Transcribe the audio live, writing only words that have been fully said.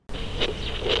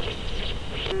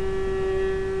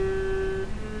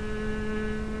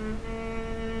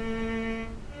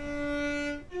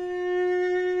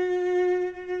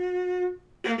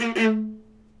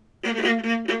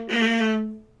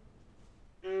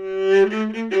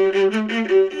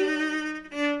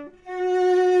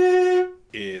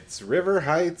It's River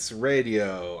Heights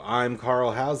Radio. I'm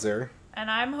Carl Hauser.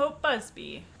 And I'm Hope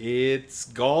Busby. It's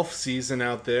golf season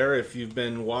out there if you've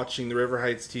been watching the River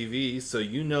Heights TV, so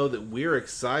you know that we're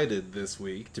excited this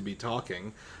week to be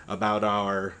talking about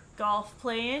our golf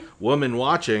playing, woman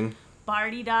watching,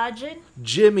 Barty dodging,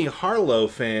 Jimmy Harlow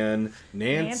fan,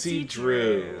 Nancy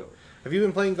Drew. Have you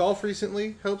been playing golf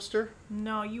recently, Hopester?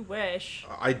 No, you wish.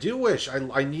 I do wish.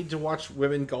 I need to watch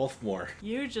women golf more.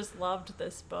 You just loved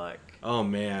this book. Oh,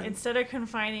 man. Instead of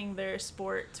confining their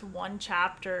sport to one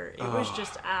chapter, it was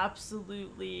just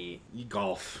absolutely...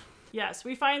 golf. Yes,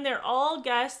 we find they're all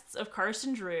guests of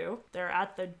Carson Drew. They're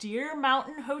at the Deer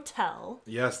Mountain Hotel.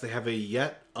 Yes, they have a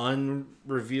yet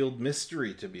unrevealed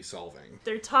mystery to be solving.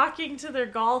 They're talking to their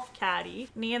golf caddy.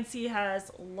 Nancy has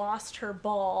lost her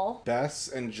ball. Bess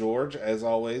and George, as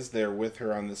always, they're with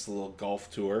her on this little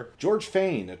golf tour. George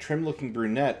Fane, a trim-looking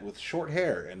brunette with short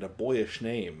hair and a boyish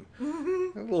name.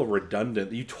 A little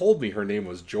redundant. You told me her name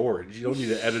was George. You don't need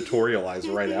to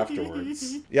editorialize right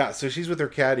afterwards. Yeah, so she's with her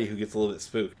caddy who gets a little bit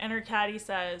spooked. And her caddy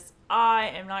says,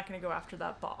 I am not going to go after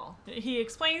that ball. He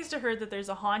explains to her that there's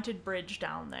a haunted bridge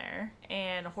down there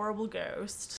and a horrible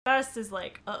ghost. Bess is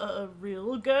like, a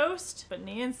real ghost? But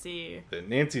Nancy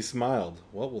smiled.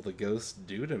 What will the ghost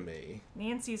do to me?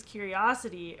 Nancy's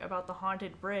curiosity about the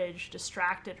haunted bridge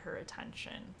distracted her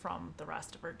attention from the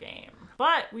rest of her game.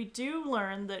 But we do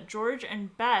learn that George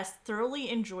and Bess thoroughly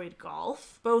enjoyed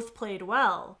golf. Both played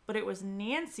well, but it was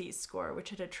Nancy's score which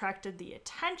had attracted the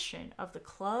attention of the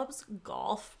club's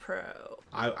golf pro.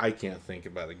 I can't think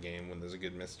about a game when there's a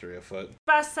good mystery afoot.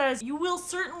 Bess says, you will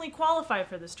certainly qualify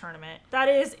for this tournament. That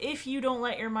is, if you don't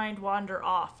let your mind wander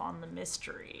off on the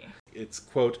mystery. It's,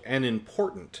 quote, an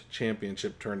important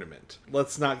championship tournament.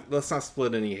 Let's not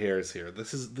split any hairs here.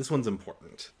 This one's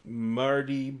important.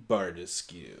 Marty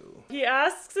Bardescu. He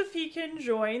asks if he can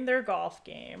join their golf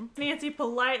game. Nancy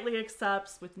politely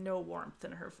accepts with no warmth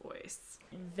in her voice.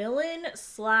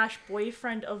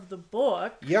 Villain/boyfriend of the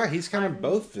book. Yeah, he's kind of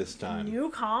both this time. New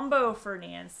combo for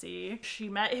Nancy. She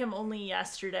met him only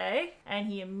yesterday, and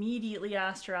he immediately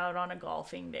asked her out on a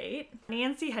golfing date.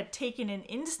 Nancy had taken an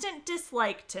instant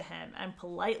dislike to him and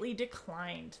politely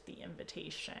declined the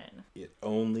invitation. It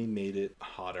only made it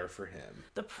hotter for him.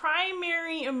 The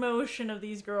primary emotion of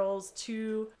these girls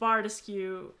to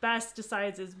Bardescu, Bess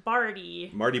decides is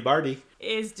Barty. Barty.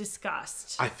 Is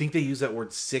disgust. I think they use that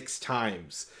word 6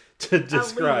 times to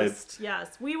describe. At least,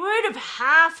 yes. We would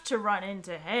have to run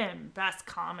into him, Bess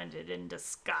commented in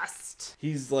disgust.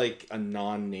 He's like a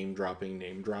non-name dropping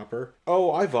name dropper.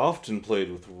 Oh, I've often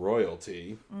played with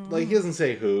royalty. Like, he doesn't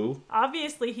say who.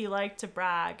 Obviously, he liked to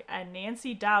brag, and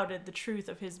Nancy doubted the truth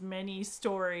of his many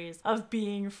stories of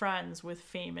being friends with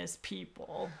famous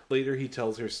people. Later, he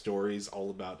tells her stories all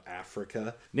about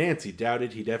Africa. Nancy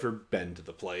doubted he'd ever been to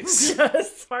the place.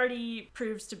 Yes. Barty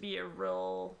proves to be a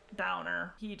real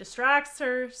downer. He distracts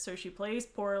her, so she plays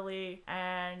poorly,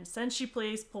 and since she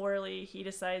plays poorly, he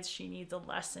decides she needs a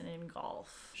lesson in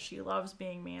golf. She loves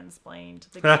being mansplained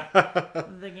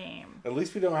the game. At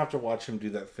least we don't have to watch him do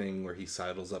that thing where he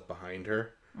sidles up behind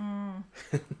her.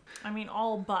 I mean,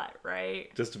 all but,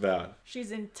 right? Just about.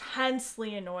 She's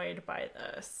intensely annoyed by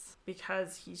this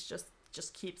because he's just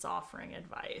keeps offering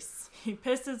advice. He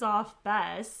pisses off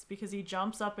Bess because he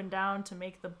jumps up and down to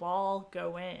make the ball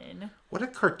go in. What a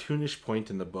cartoonish point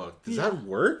in the book. Does that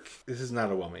work? This is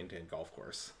not a well-maintained golf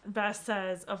course. Bess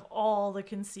says, of all the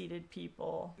conceited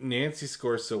people. Nancy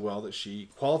scores so well that she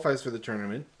qualifies for the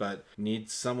tournament, but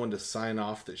needs someone to sign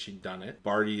off that she'd done it.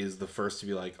 Barty is the first to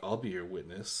be like, I'll be your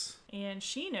witness. And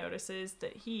she notices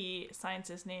that he signs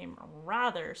his name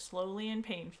rather slowly and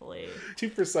painfully. Too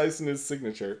precise in his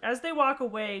signature. As they walk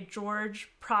away, George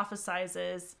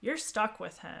prophesizes, you're stuck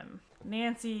with him.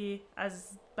 Nancy,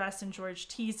 as Bess and George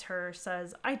tease her,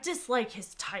 says, I dislike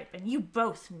his type and you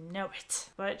both know it.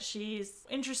 But she's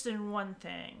interested in one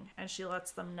thing, and she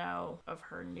lets them know of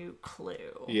her new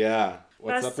clue. Yeah.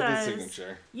 What's Bess up with says, his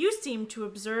signature? You seem to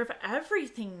observe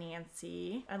everything,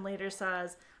 Nancy. And later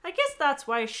says, I guess that's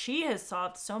why she has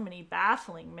solved so many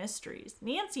baffling mysteries.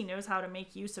 Nancy knows how to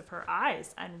make use of her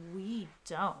eyes, and we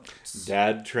don't.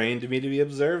 Dad trained me to be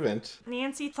observant.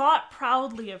 Nancy thought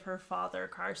proudly of her father,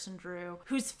 Carson Drew,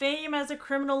 whose fame as a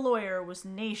criminal lawyer was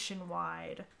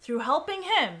nationwide. Through helping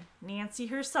him, Nancy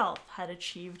herself had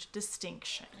achieved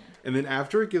distinction. And then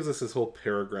after it gives us this whole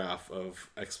paragraph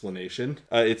of explanation,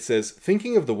 it says,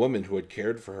 thinking of the woman who had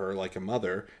cared for her like a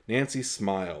mother, Nancy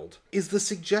smiled. Is the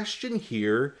suggestion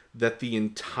here that the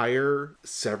entire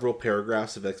several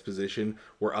paragraphs of exposition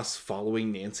were us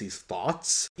following Nancy's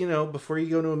thoughts. You know, before you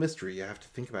go into a mystery, you have to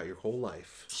think about your whole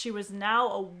life. She was now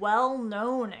a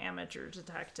well-known amateur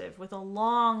detective with a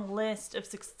long list of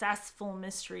successful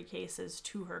mystery cases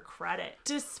to her credit.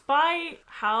 Despite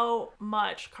how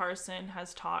much Carson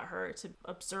has taught her to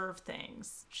observe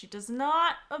things, she does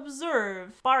not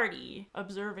observe Barty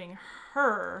observing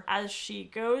her as she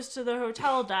goes to the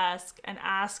hotel desk and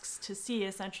asks to see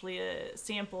essentially a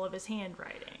sample of his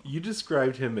handwriting. You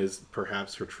described him as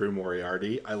perhaps her true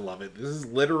Moriarty. I love it. This is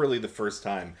literally the first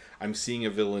time I'm seeing a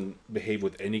villain behave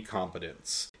with any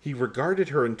competence. He regarded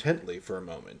her intently for a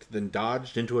moment, then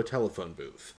dodged into a telephone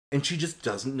booth. And she just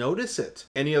doesn't notice it.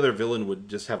 Any other villain would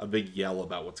just have a big yell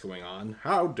about what's going on.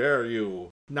 How dare you?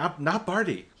 Not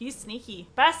Barty. He's sneaky.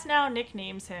 Bess now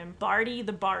nicknames him Barty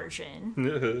the Barge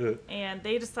In. And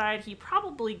they decide he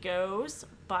probably goes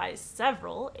by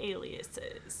several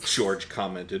aliases. George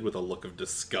commented with a look of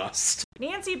disgust.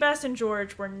 Nancy, Bess, and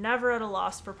George were never at a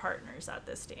loss for partners at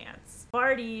this dance.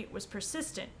 Barty was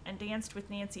persistent and danced with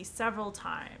Nancy several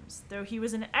times. Though he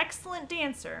was an excellent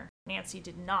dancer, Nancy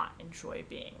did not enjoy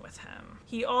being with him.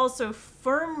 He also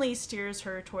firmly steers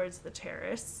her towards the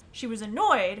terrace. She was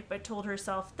annoyed, but told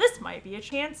herself this might be a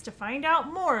chance to find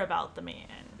out more about the man.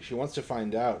 She wants to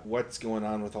find out what's going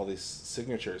on with all these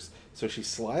signatures, so she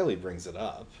slyly brings it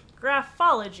up.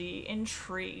 Graphology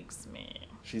intrigues me.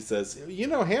 She says, you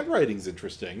know, handwriting's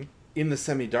interesting. In the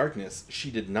semi-darkness, she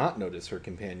did not notice her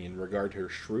companion regard her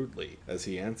shrewdly as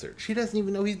he answered. She doesn't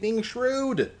even know he's being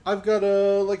shrewd. I've got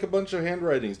a bunch of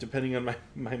handwritings depending on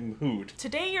my mood.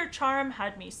 Today your charm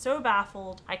had me so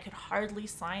baffled I could hardly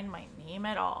sign my name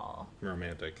at all.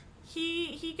 Romantic.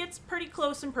 He gets pretty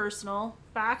close and personal,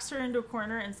 backs her into a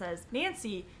corner and says,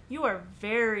 Nancy, you are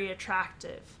very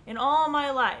attractive. In all my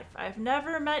life, I've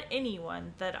never met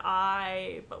anyone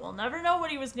but we'll never know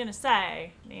what he was going to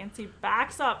say. Nancy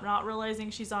backs up, not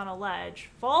realizing she's on a ledge,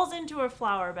 falls into a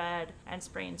flower bed, and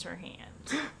sprains her hand.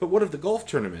 But what of the golf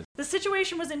tournament? The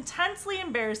situation was intensely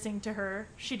embarrassing to her.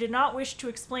 She did not wish to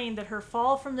explain that her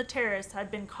fall from the terrace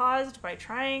had been caused by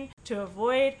trying to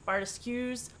avoid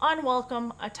Bartescue's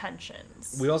unwelcome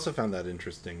attentions. We also found that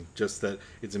interesting, just that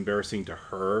it's embarrassing to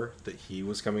her that he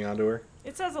was coming onto her.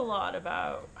 It says a lot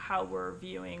about how we're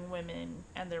viewing women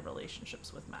and their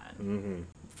relationships with men. Mm-hmm.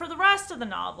 For the rest of the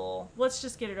novel, let's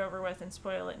just get it over with and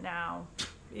spoil it now.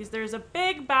 There's a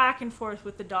big back and forth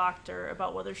with the doctor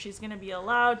about whether she's going to be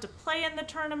allowed to play in the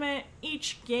tournament.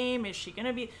 Each game, is she going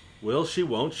to be... Will she,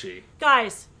 won't she?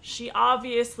 Guys, she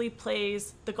obviously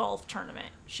plays the golf tournament.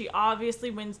 She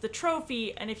obviously wins the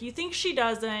trophy, and if you think she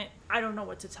doesn't, I don't know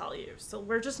what to tell you. So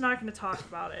we're just not going to talk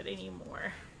about it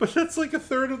anymore. But that's like a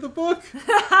third of the book.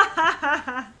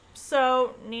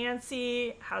 So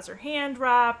Nancy has her hand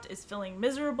wrapped, is feeling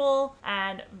miserable,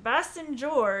 and Bess and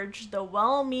George, the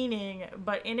well-meaning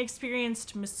but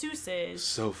inexperienced masseuses,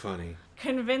 so funny,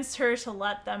 convinced her to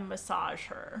let them massage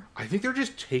her. I think they're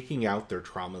just taking out their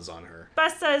traumas on her.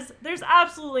 Bess says there's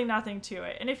absolutely nothing to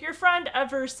it, and if your friend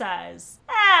ever says,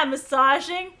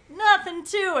 massaging, nothing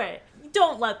to it,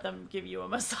 don't let them give you a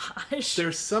massage.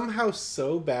 They're somehow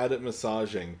so bad at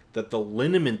massaging that the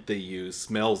liniment they use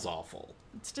smells awful.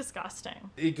 It's disgusting.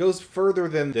 It goes further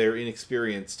than their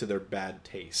inexperience to their bad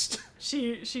taste.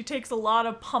 She takes a lot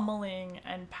of pummeling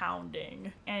and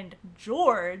pounding, and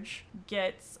George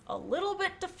gets a little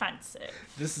bit defensive.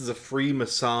 This is a free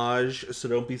massage, so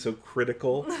don't be so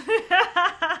critical.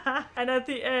 And at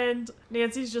the end,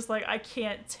 Nancy's just like, I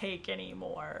can't take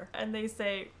anymore. And they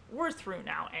say, we're through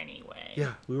now anyway.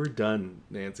 Yeah, we were done,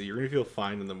 Nancy. You're going to feel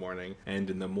fine in the morning. And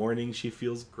in the morning, she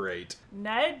feels great.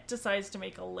 Ned decides to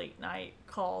make a late night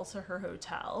call to her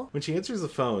hotel. When she answers the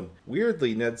phone,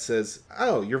 weirdly, Ned says,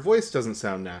 oh, your voice doesn't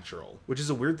sound natural, which is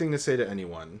a weird thing to say to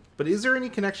anyone. But is there any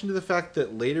connection to the fact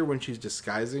that later when she's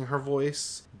disguising her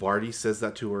voice, Barty says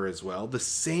that to her as well? The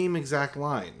same exact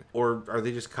line. Or are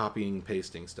they just copying and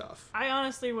pasting stuff? I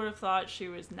honestly would have thought she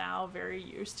was now very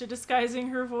used to disguising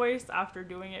her voice after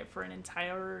doing it for an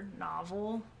entire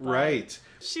novel. Right.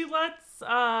 She lets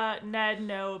Ned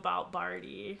know about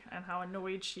Barty and how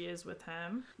annoyed she is with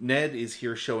him. Ned is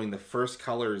here showing the first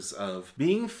colors of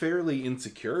being fairly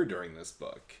insecure during this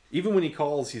book. Even when he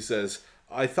calls, he says,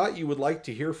 I thought you would like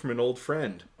to hear from an old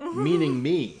friend, meaning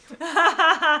me.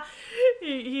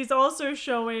 He's also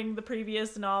showing the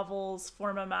previous novel's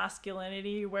form of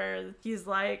masculinity where he's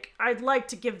like, I'd like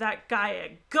to give that guy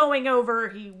a going over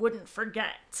he wouldn't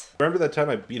forget. Remember that time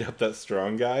I beat up that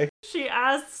strong guy? She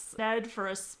asks Ned for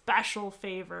a special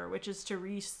favor, which is to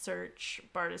research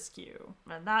Bartiscue.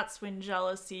 And that's when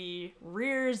jealousy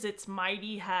rears its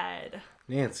mighty head.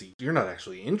 Nancy, you're not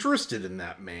actually interested in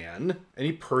that man.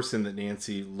 Any person that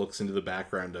Nancy looks into the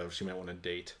background of, she might want to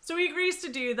date. So he agrees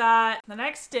to do that. The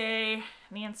next day,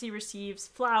 Nancy receives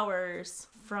flowers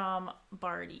from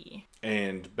Barty.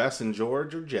 And Bess and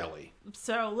George are jelly.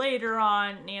 So later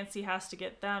on, Nancy has to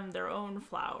get them their own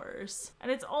flowers.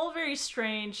 And it's all very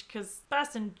strange because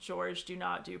Bess and George do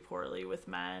not do poorly with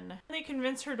men. They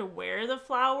convince her to wear the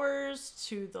flowers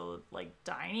to the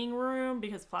dining room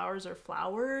because flowers are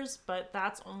flowers, but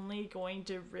that's only going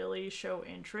to really show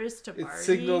interest to Barty. It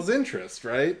signals interest,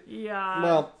 right? Yeah.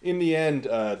 Well, in the end,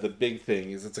 the big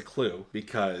thing is it's a clue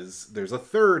because there's a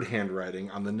third handwriting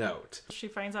on the note. She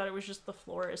finds out it was just the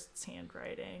florist's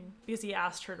handwriting because he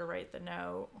asked her to write the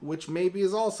note. Which maybe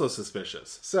is also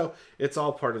suspicious. So it's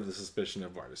all part of the suspicion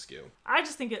of Bartiscue. I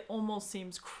just think it almost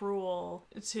seems cruel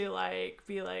to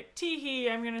be like, tee-hee,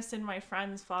 I'm going to send my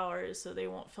friends flowers so they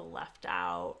won't feel left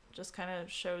out. Just kind of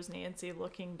shows Nancy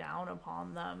looking down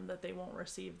upon them that they won't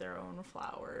receive their own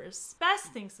flowers. Bess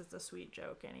thinks it's a sweet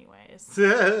joke anyways.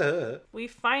 We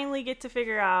finally get to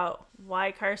figure out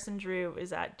why Carson Drew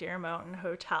is at Deer Mountain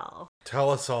Hotel. Tell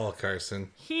us all,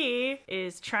 Carson. He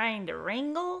is trying to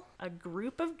wrangle a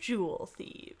group of jewel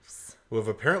thieves who have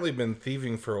apparently been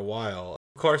thieving for a while.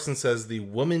 Carson says the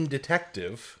woman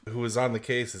detective who is on the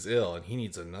case is ill and he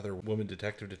needs another woman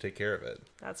detective to take care of it.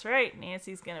 That's right.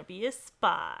 Nancy's gonna be a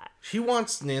spy. He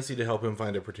wants Nancy to help him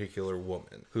find a particular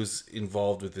woman who's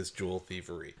involved with this jewel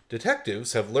thievery.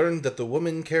 Detectives have learned that the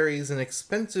woman carries an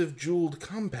expensive jeweled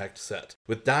compact set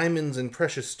with diamonds and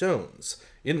precious stones.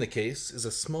 In the case is a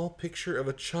small picture of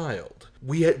a child.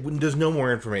 There's no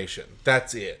more information.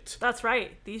 That's it. That's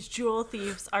right. These jewel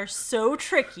thieves are so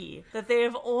tricky that they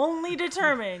have only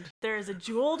determined there is a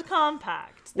jeweled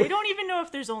compact. They don't even know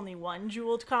if there's only one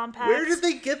jeweled compact. Where did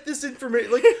they get this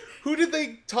information? Who did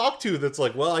they talk to that's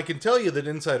like, well, I can tell you that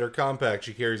inside her compact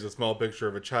she carries a small picture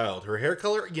of a child. Her hair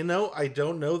color? I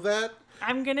don't know that.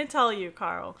 I'm gonna tell you,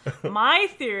 Carl. My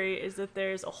theory is that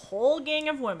there's a whole gang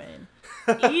of women.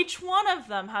 Each one of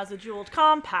them has a jeweled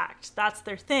compact. That's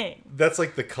their thing. That's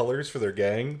like the colors for their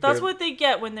gang? That's what they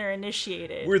get when they're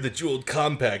initiated. We're the jeweled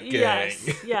compact gang.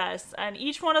 Yes. And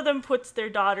each one of them puts their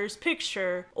daughter's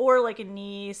picture, or a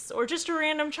niece, or just a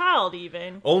random child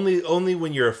even. Only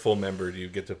when you're a full member do you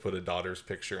get to put a daughter's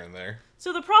picture in there.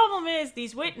 So the problem is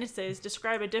these witnesses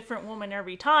describe a different woman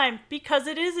every time because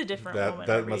it is a different woman every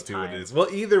time. That must be what it is. Well,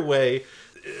 either way,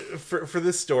 for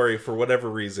this story, for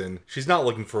whatever reason, she's not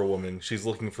looking for a woman. She's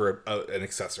looking for an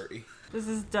accessory. This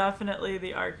is definitely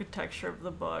the architecture of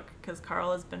the book, because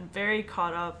Carl has been very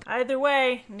caught up. Either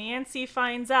way, Nancy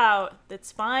finds out that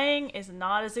spying is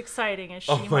not as exciting as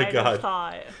she might have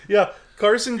thought. Yeah,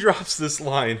 Carson drops this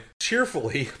line.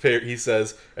 Cheerfully, he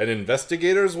says, an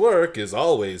investigator's work is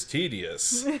always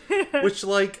tedious. Which,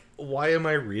 why am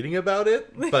I reading about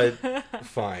it? But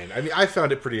fine. I mean, I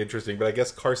found it pretty interesting, but I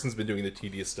guess Carson's been doing the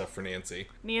tedious stuff for Nancy.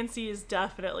 Nancy is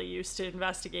definitely used to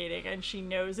investigating, and she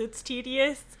knows it's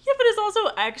tedious. Yeah, but it's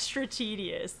also extra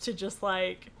tedious to just,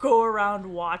 go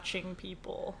around watching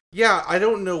people. Yeah, I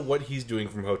don't know what he's doing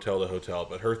from hotel to hotel,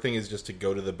 but her thing is just to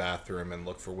go to the bathroom and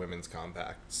look for women's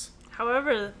compacts.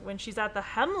 However, when she's at the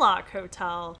Hemlock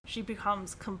Hotel, she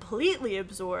becomes completely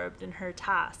absorbed in her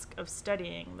task of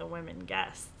studying the women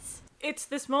guests. It's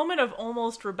this moment of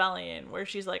almost rebellion where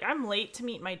she's like, I'm late to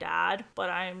meet my dad,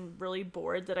 but I'm really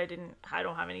bored that I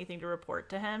don't have anything to report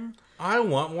to him. I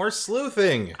want more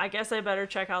sleuthing. I guess I better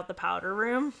check out the powder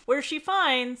room, where she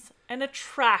finds an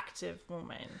attractive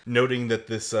woman. Noting that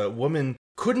this woman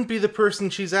couldn't be the person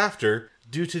she's after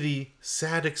due to the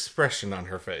sad expression on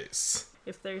her face.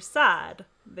 If they're sad,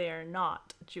 they are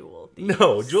not jewel thieves.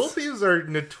 No, jewel thieves are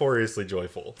notoriously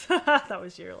joyful. That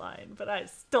was your line, but I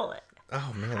stole it.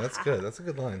 Oh man, that's good. That's a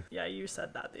good line. Yeah, you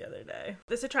said that the other day.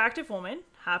 This attractive woman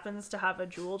happens to have a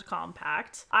jeweled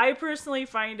compact. I personally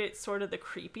find it sort of the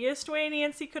creepiest way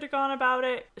Nancy could have gone about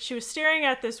it. She was staring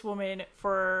at this woman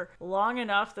for long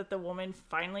enough that the woman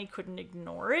finally couldn't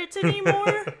ignore it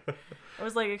anymore. I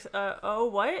was like, oh,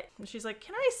 what? And she's like,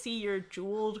 can I see your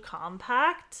jeweled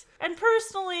compact? And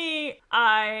personally,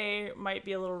 I might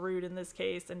be a little rude in this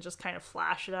case and just kind of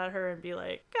flash it at her and be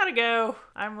like, gotta go.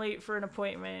 I'm late for an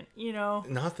appointment,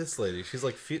 Not this lady. She's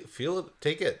like, feel it,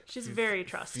 take it. She's very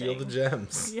trusting. Feel the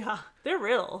gems. Yeah, they're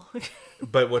real.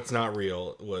 But what's not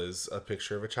real was a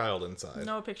picture of a child inside.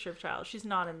 No picture of a child. She's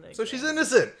not in the So she's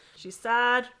innocent. She's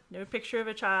sad. No picture of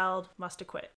a child. Must have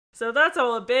quit. So that's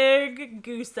all a big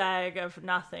goose egg of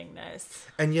nothingness.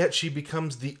 And yet she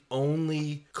becomes the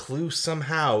only clue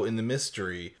somehow in the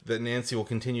mystery that Nancy will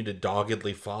continue to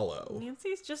doggedly follow.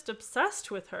 Nancy's just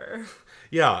obsessed with her.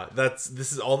 Yeah,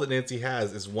 this is all that Nancy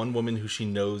has, is one woman who she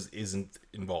knows isn't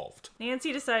involved.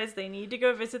 Nancy decides they need to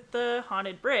go visit the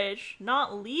haunted bridge,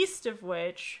 not least of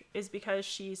which is because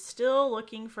she's still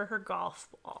looking for her golf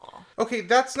ball. Okay,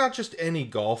 that's not just any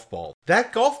golf ball.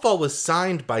 That golf ball was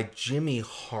signed by Jimmy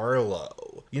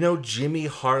Harlow. You know Jimmy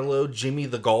Harlow, Jimmy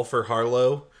the golfer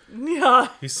Harlow? Yeah.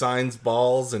 He signs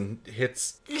balls and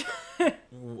hits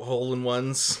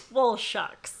hole-in-ones. Well,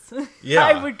 shucks. Yeah.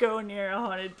 I would go near a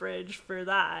haunted bridge for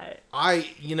that.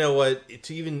 You know what? It's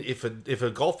even if a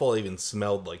golf ball even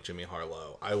smelled like Jimmy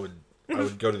Harlow, I would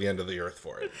go to the end of the earth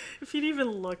for it. If you'd even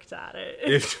looked at it.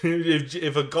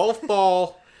 If a golf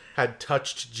ball had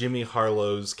touched Jimmy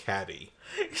Harlow's caddy,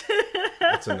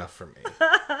 that's enough for me.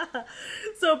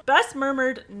 So Bess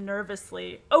murmured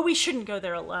nervously, "Oh, we shouldn't go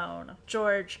there alone."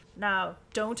 George, "Now,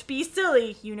 don't be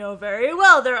silly. You know very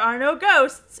well there are no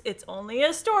ghosts. It's only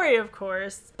a story, of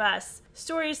course." Bess,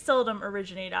 "Stories seldom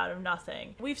originate out of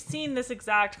nothing." We've seen this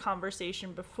exact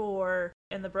conversation before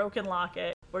in The Broken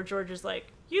Locket, where George is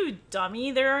like, "You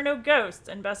dummy, there are no ghosts."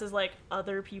 And Bess is like,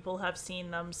 "Other people have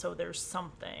seen them, so there's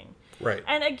something." Right.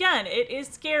 And again, it is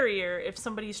scarier if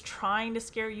somebody's trying to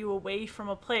scare you away from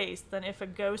a place than if a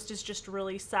ghost is just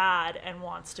really sad and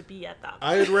wants to be at that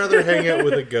place. I'd rather hang out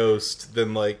with a ghost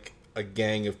than like a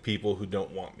gang of people who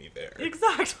don't want me there.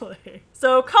 Exactly.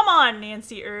 So come on,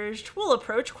 Nancy urged. We'll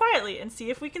approach quietly and see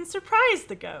if we can surprise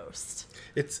the ghost.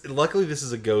 Luckily this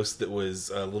is a ghost that was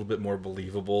a little bit more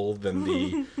believable than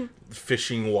the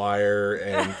fishing wire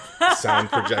and sound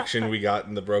projection we got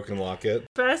in The Broken Locket.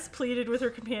 Bess pleaded with her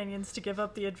companions to give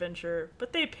up the adventure,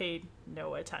 but they paid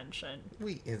no attention.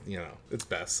 It's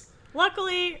Bess.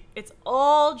 Luckily, it's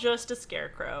all just a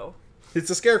scarecrow. It's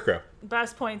a scarecrow.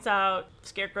 Bess points out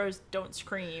scarecrows don't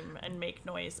scream and make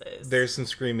noises. There's some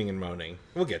screaming and moaning.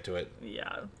 We'll get to it.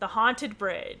 Yeah. The haunted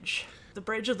bridge. The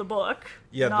bridge of the book.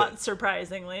 Yeah, not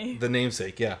surprisingly. The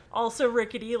namesake, yeah. Also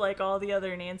rickety like all the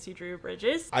other Nancy Drew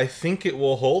bridges. "I think it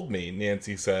will hold me,"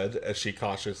 Nancy said as she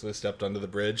cautiously stepped onto the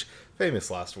bridge.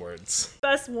 Famous last words.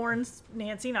 Bess warns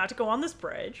Nancy not to go on this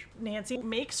bridge. Nancy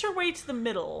makes her way to the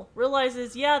middle,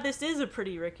 realizes, yeah, this is a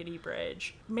pretty rickety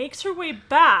bridge, makes her way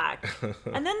back,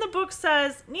 and then the book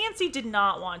says Nancy did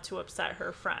not want to upset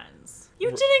her friends. You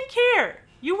didn't care.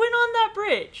 You went on that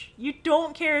bridge. You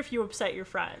don't care if you upset your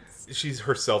friends. She's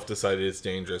herself decided it's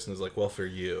dangerous and is like, well, for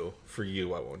you,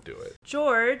 I won't do it.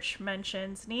 George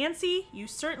mentions, "Nancy, you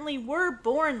certainly were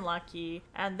born lucky."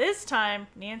 And this time,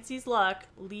 Nancy's luck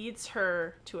leads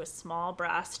her to a small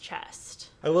brass chest.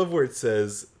 I love where it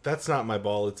says, "That's not my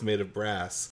ball, it's made of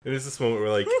brass." And it's this moment where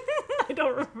like... I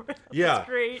don't remember. Yeah. That's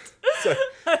great. So,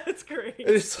 That's great.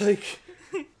 and it's like,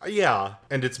 yeah,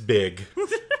 and it's big.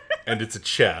 And it's a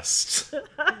chest.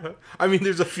 I mean,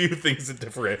 there's a few things that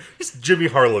differentiate. Jimmy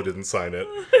Harlow didn't sign it.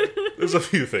 There's a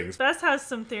few things. Bess has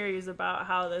some theories about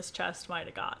how this chest might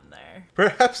have gotten there.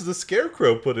 Perhaps the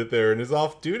scarecrow put it there in his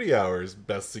off-duty hours,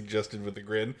 Bess suggested with a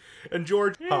grin. And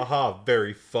George, haha,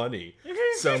 very funny.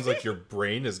 Sounds like your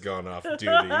brain has gone off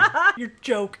duty. Your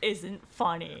joke isn't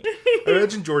funny. I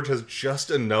imagine George has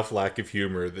just enough lack of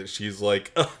humor that she's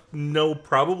like, no,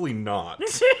 probably not.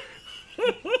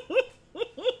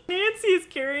 Nancy is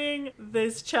carrying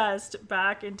this chest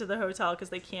back into the hotel because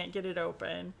they can't get it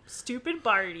open. Stupid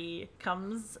Barty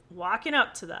comes walking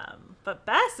up to them. But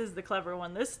Bess is the clever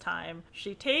one this time.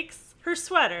 She takes her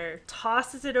sweater,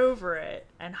 tosses it over it,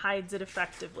 and hides it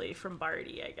effectively from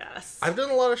Barty, I guess. I've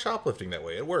done a lot of shoplifting that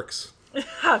way. It works.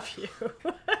 Have you?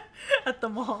 At the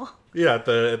mall? Yeah, at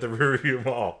the Riverview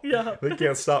Mall. Yeah. They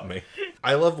can't stop me.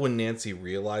 I love when Nancy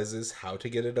realizes how to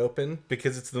get it open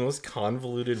because it's the most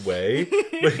convoluted way.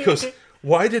 But he goes,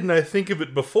 why didn't I think of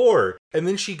it before? And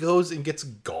then she goes and gets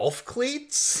golf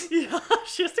cleats. Yeah,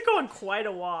 she has to go on quite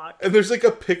a walk. And there's like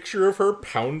a picture of her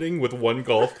pounding with one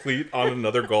golf cleat on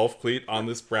another golf cleat on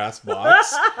this brass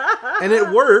box. And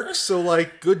it works, so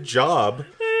like, good job.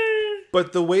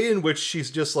 But the way in which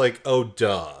she's just like, oh,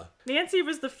 duh. Nancy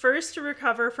was the first to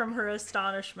recover from her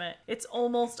astonishment. It's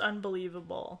almost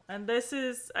unbelievable. And this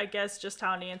is, I guess, just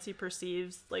how Nancy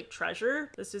perceives, like,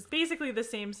 treasure. This is basically the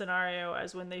same scenario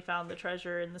as when they found the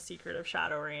treasure in The Secret of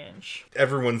Shadow Range.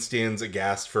 Everyone stands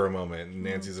aghast for a moment, and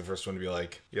Nancy's the first one to be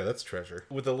like, yeah, that's treasure.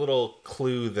 With a little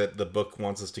clue that the book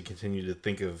wants us to continue to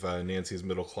think of Nancy's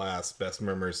middle class, Bess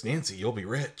murmurs, Nancy, you'll be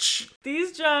rich.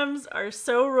 These gems are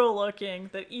so real looking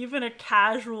that even a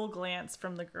casual glance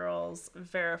from the girls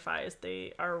verifies verifies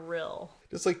they are real.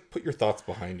 Just like put your thoughts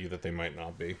behind you that they might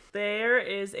not be. There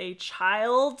is a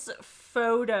child's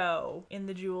photo in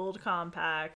the jeweled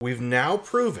compact. We've now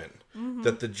proven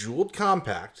that the jeweled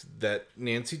compact that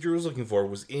Nancy Drew was looking for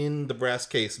was in the brass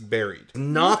case buried.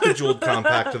 Not the jeweled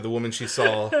compact of the woman she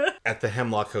saw at the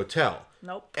Hemlock Hotel.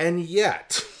 Nope. And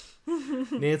yet,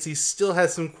 Nancy still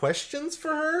has some questions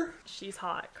for her. She's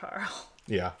hot, Carl.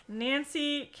 Yeah.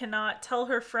 Nancy cannot tell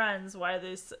her friends why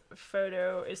this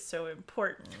photo is so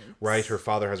important. Right, her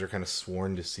father has her kind of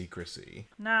sworn to secrecy.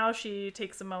 Now she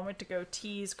takes a moment to go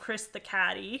tease Chris the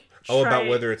caddy. About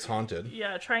whether it's haunted.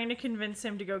 Yeah, trying to convince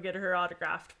him to go get her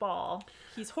autographed ball.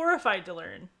 He's horrified to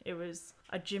learn it was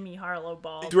a Jimmy Harlow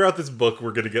ball. Throughout this book,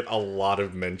 we're going to get a lot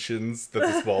of mentions that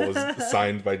this ball was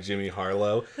signed by Jimmy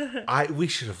Harlow. We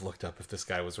should have looked up if this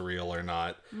guy was real or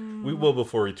not. We will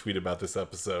before we tweet about this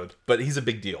episode. But he's a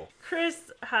big deal.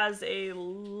 Chris has a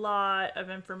lot of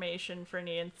information for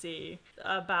Nancy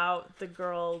about the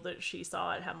girl that she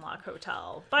saw at Hemlock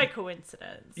Hotel by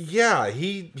coincidence. Yeah,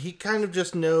 he kind of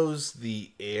just knows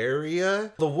the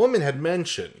area. The woman had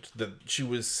mentioned that she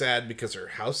was sad because her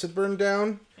house had burned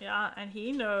down. Yeah, and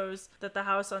he knows that the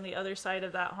house on the other side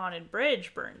of that haunted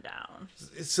bridge burned down.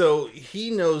 So he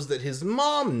knows that his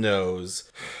mom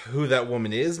knows who that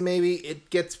woman is, maybe. It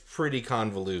gets pretty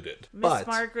convoluted. Miss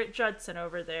Margaret Judson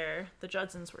over there, the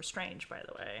Judsons were strange, by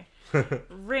the way,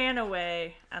 ran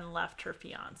away and left her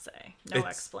fiancé. No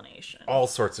explanation. All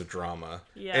sorts of drama.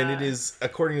 Yeah. And it is,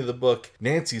 according to the book,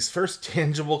 Nancy's first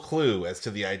tangible clue as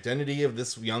to the identity of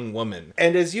this young woman.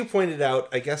 And as you pointed out,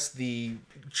 I guess the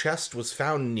chest was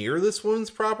found near this woman's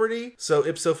property, so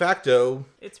ipso facto,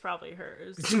 it's probably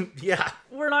hers. Yeah.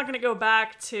 We're not going to go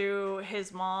back to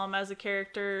his mom as a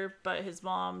character, but his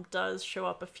mom does show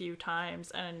up a few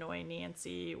times and annoy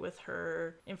Nancy with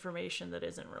her information that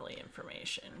isn't really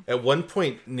information. At one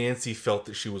point, Nancy felt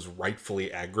that she was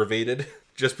rightfully aggravated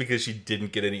just because she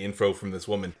didn't get any info from this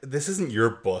woman. This isn't your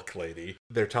book, lady.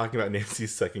 They're talking about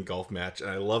Nancy's second golf match,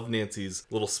 and I love Nancy's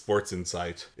little sports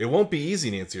insight. It won't be easy,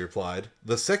 Nancy replied.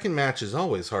 The second match is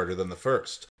always harder than the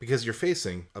first, because you're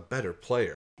facing a better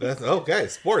player. Okay,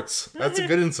 sports. That's a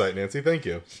good insight, Nancy. Thank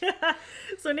you. Yeah.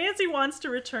 So Nancy wants to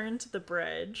return to the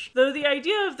bridge. Though the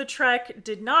idea of the trek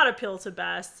did not appeal to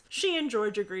Bess, she and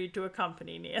George agreed to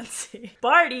accompany Nancy.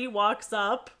 Barty walks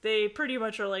up. They pretty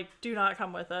much are like, do not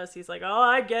come with us. He's like, oh,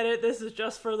 I get it. This is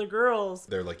just for the girls.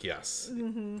 They're like, yes.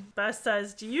 Mm-hmm. Bess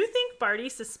says, do you think Barty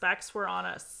suspects we're on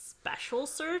a special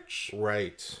search?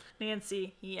 Right.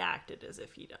 Nancy, he acted as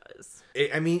if he does.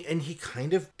 I mean, and he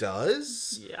kind of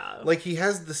does. Yeah. Like, he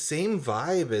has the same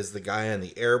vibe as the guy on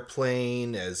the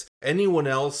airplane, as anyone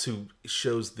else who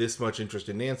shows this much interest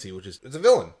in Nancy, which is it's a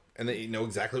villain. And they know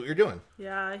exactly what you're doing.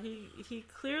 Yeah, he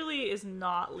clearly is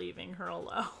not leaving her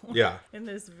alone. Yeah. In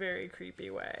this very creepy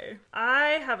way.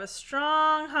 I have a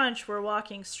strong hunch we're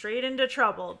walking straight into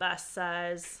trouble, Bess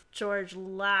says. George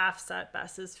laughs at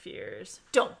Bess's fears.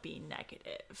 Don't be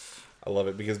negative. I love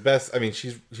it because Bess, I mean,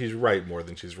 she's right more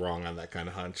than she's wrong on that kind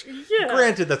of hunch. Yeah.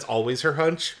 Granted, that's always her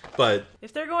hunch, but...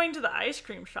 If they're going to the ice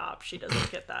cream shop, she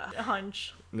doesn't get that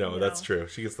hunch. No, that's true.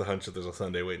 She gets the hunch that there's a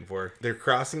sundae waiting for her. They're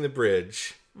crossing the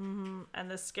bridge. Mm-hmm.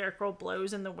 And the scarecrow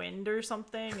blows in the wind or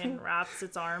something and wraps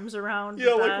its arms around.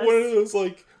 Yeah, Bess.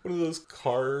 one of those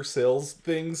car sales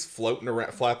things floating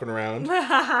around, flapping around.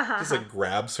 Just like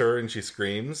grabs her and she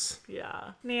screams.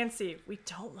 Yeah. Nancy, we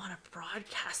don't want to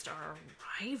broadcast our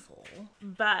arrival.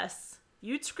 Bess,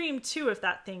 you'd scream too if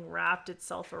that thing wrapped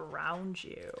itself around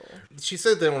you. She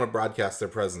said they don't want to broadcast their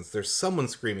presence. There's someone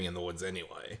screaming in the woods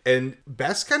anyway. And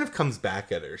Bess kind of comes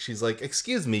back at her. She's like,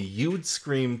 excuse me, you'd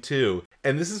scream too.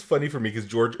 And this is funny for me because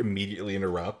George immediately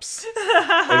interrupts.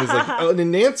 And he's like, oh,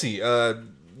 and Nancy,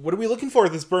 what are we looking for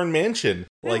at this burned mansion?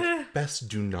 Like, Bess,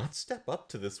 do not step up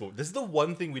to this woman. This is the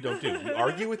one thing we don't do. We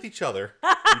argue with each other.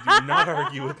 We do not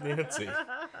argue with Nancy.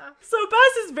 So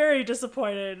Bess is very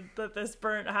disappointed that this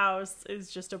burnt house is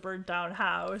just a burnt down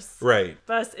house. Right.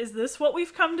 Bess, is this what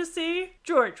we've come to see?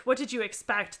 George, what did you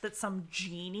expect? That some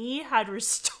genie had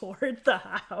restored the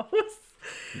house?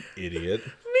 Idiot.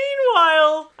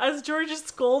 Meanwhile, as George is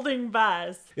scolding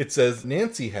Bess, it says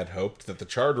Nancy had hoped that the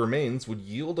charred remains would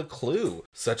yield a clue,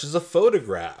 such as a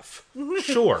photograph.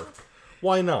 Sure.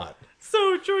 Why not?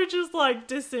 So George is like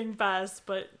dissing Bess,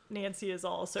 but Nancy is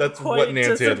also That's quite what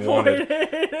Nancy had wanted.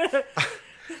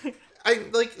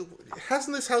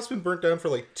 Hasn't this house been burnt down for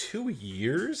like 2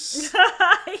 years?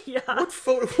 Yeah.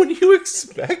 What are you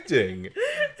expecting?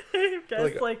 I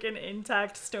guess like an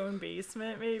intact stone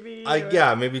basement, maybe.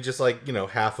 Yeah, maybe just like,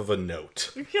 half of a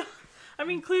note. Yeah. I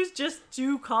mean, clues just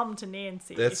do come to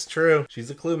Nancy. That's true.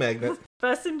 She's a clue magnet.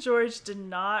 Bess and George did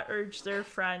not urge their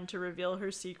friend to reveal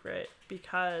her secret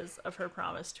because of her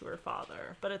promise to her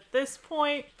father. But at this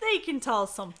point, they can tell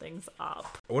something's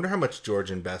up. I wonder how much George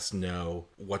and Bess know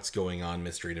what's going on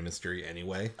mystery to mystery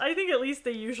anyway. I think at least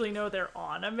they usually know they're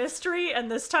on a mystery, and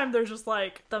this time they're just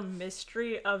like, the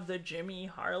mystery of the Jimmy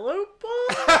Harlow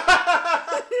ball?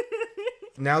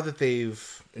 Now that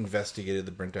they've investigated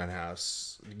the burnt down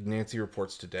house, Nancy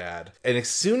reports to Dad. And as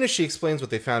soon as she explains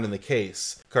what they found in the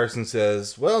case, Carson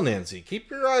says, "Well, Nancy, keep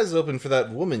your eyes open for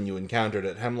that woman you encountered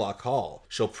at Hemlock Hall.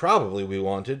 She'll probably be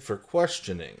wanted for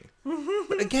questioning."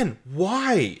 But again,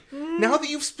 why? Now that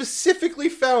you've specifically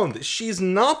found that she's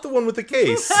not the one with the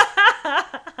case,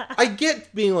 I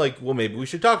get being like, well, maybe we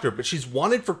should talk to her, but she's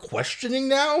wanted for questioning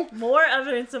now? More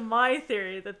evidence of my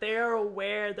theory that they are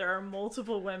aware there are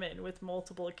multiple women with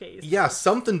multiple cases. Yeah,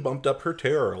 something bumped up her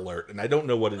terror alert, and I don't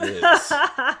know what it is.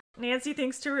 Nancy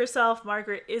thinks to herself,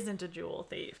 Margaret isn't a jewel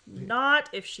thief. Not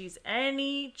if she's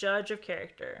any judge of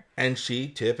character. And she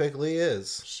typically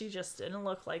is. She just didn't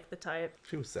look like the type.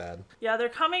 She was sad. Yeah, they're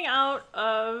coming out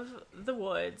of the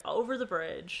woods, over the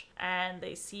bridge, and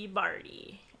they see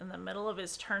Barty in the middle of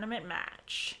his tournament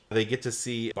match. They get to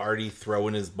see Barty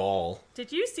throwing his ball.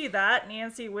 Did you see that?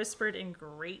 Nancy whispered in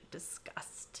great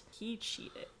disgust. He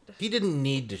cheated. He didn't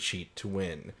need to cheat to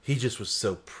win. He just was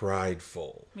so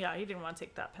prideful. Yeah, he didn't want to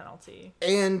take that penalty.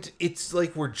 And it's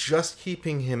like we're just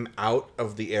keeping him out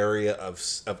of the area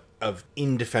of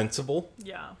indefensible.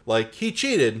 Yeah. Like, he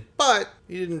cheated, but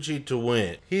he didn't cheat to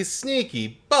win. He's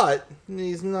sneaky, but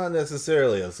he's not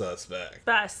necessarily a suspect.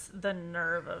 Bess, the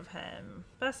nerve of him.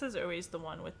 Bess is always the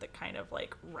one with the kind of,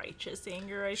 like, righteous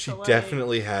anger, I feel like. She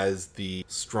definitely has the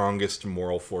strongest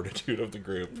moral fortitude of the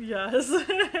group. Yes.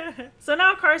 So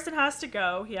now Carson has to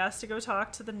go. He has to go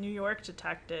talk to the New York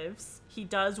detectives. He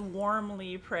does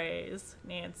warmly praise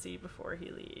Nancy before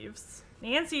he leaves.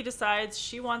 Nancy decides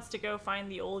she wants to go find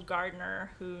the old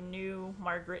gardener who knew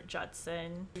Margaret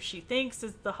Judson, who she thinks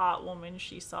is the hot woman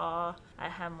she saw at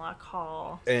Hemlock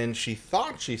Hall. And she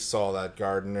thought she saw that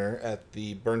gardener at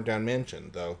the burned down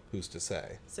mansion, though who's to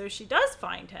say? So she does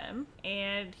find him,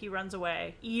 and he runs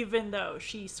away, even though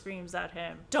she screams at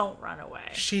him, "Don't run away."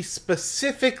 She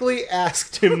specifically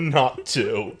asked him not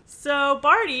to. So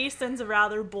Barty sends a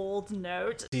rather bold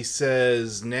note. He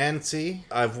says, "Nancy,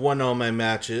 I've won all my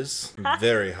matches.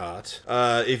 Very hot.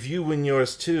 If you win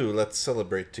yours too, let's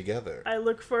celebrate together. I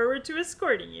look forward to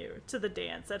escorting you to the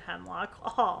dance at Hemlock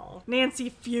Hall." Nancy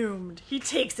fumed. He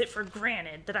takes it for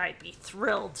granted that I'd be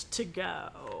thrilled to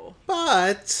go.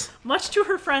 But Much to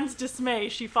her friend's dismay,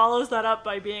 she follows that up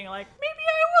by being like, maybe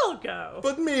I will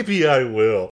go. maybe I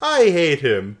will. I hate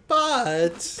him,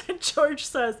 but And George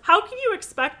says, how can you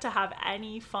expect to have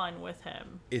any fun with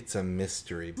him? it's a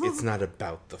mystery. It's not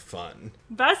about the fun."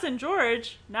 Bess and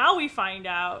George, now we find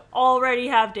out, already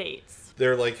have dates.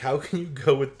 They're like, how can you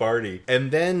go with Barty? And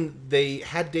then they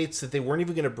had dates that they weren't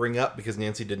even going to bring up because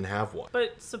Nancy didn't have one.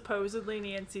 But supposedly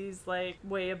Nancy's like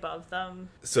way above them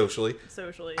Socially.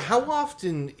 socially. How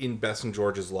often in Bess and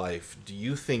George's life do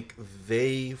you think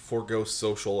they forego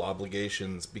social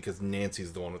obligations because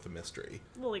Nancy's the one with the mystery?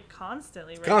 Well, like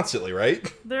constantly, right? Constantly,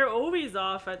 right? They're always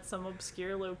off at some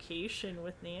obscure location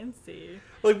with Nancy.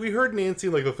 Like, we heard Nancy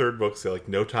in, like, the third book say, like,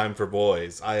 "No time for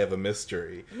boys. I have a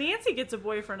mystery." Nancy gets a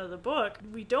boyfriend of the book.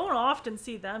 We don't often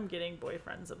see them getting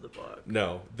boyfriends of the book.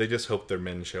 No, they just hope their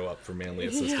men show up for manly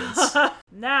assistance.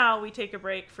 Now we take a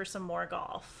break for some more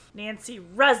golf. Nancy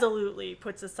resolutely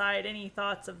puts aside any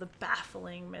thoughts of the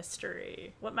baffling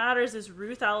mystery. What matters is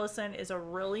Ruth Ellison is a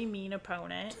really mean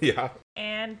opponent. Yeah.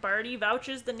 And Barty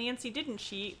vouches that Nancy didn't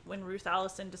cheat when Ruth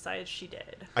Ellison decides she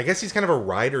did. I guess he's kind of a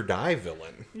ride or die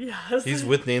villain. Yes. He's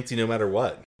with Nancy no matter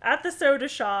what. At the soda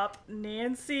shop,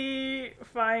 Nancy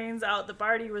finds out that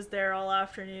Barty was there all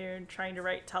afternoon trying to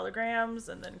write telegrams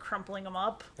and then crumpling them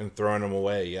up. And throwing them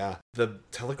away, yeah. The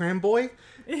telegram boy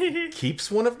keeps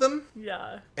one of them.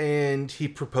 Yeah. And he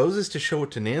proposes to show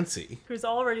it to Nancy. Who's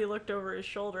already looked over his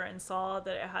shoulder and saw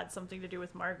that it had something to do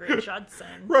with Margaret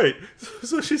Judson. Right.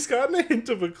 So she's gotten a hint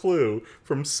of a clue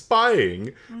from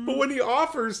spying. But when he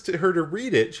offers to her to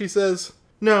read it, she says,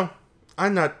 "No,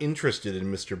 I'm not interested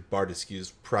in Mr.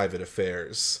 Bartescue's private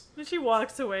affairs." And she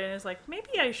walks away and is like,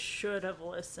 maybe I should have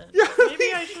listened. Yeah.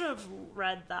 Maybe I should have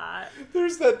read that.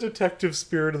 There's that detective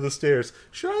spirit of the stairs.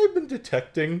 Should I have been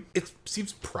detecting? It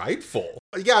seems prideful.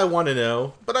 Yeah, I want to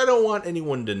know, but I don't want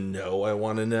anyone to know I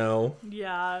want to know.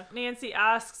 Yeah. Nancy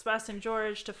asks Bess and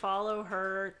George to follow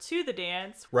her to the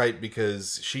dance. Right,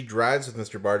 because she drives with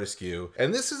Mr. Bartesque,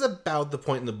 and this is about the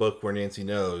point in the book where Nancy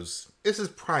knows this is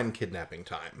prime kidnapping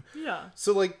time. Yeah.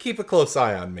 So, keep a close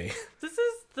eye on me. This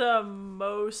is the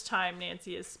most time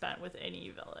Nancy has spent with any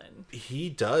villain. He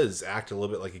does act a little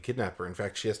bit like a kidnapper. In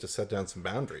fact, she has to set down some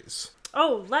boundaries.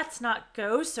 Oh, let's not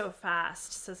go so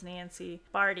fast, says Nancy.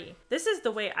 Barty, this is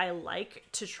the way I like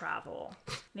to travel.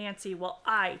 Nancy, well,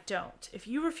 I don't. If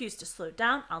you refuse to slow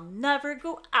down, I'll never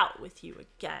go out with you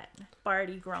again.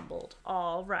 Barty grumbled.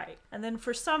 All right. And then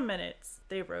for some minutes,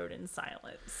 they rode in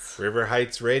silence. River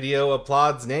Heights Radio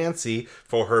applauds Nancy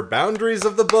for her boundaries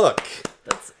of the book.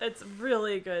 It's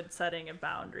really good setting of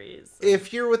boundaries.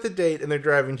 If you're with a date and they're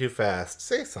driving too fast,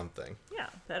 say something. Yeah,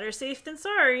 better safe than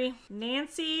sorry.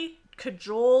 Nancy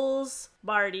cajoles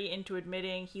Barty into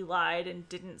admitting he lied and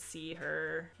didn't see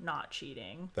her not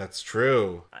cheating. That's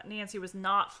true. Nancy was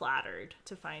not flattered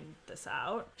to find this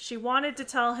out. She wanted to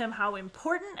tell him how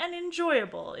important and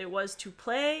enjoyable it was to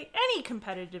play any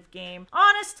competitive game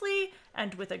honestly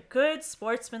and with a good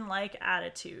sportsmanlike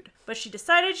attitude. But she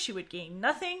decided she would gain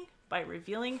nothing by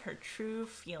revealing her true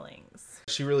feelings.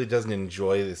 She really doesn't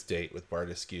enjoy this date with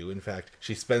Bartesque. In fact,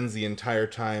 she spends the entire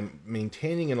time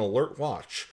maintaining an alert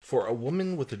watch for a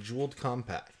woman with a jeweled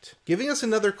compact, giving us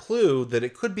another clue that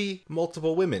it could be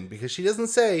multiple women, because she doesn't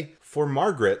say, for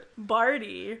Margaret.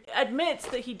 Barty admits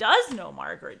that he does know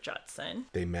Margaret Judson.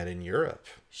 They met in Europe.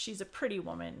 She's a pretty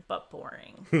woman, but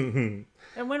boring.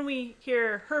 And when we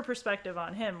hear her perspective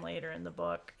on him later in the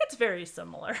book, it's very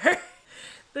similar.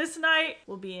 This night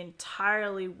will be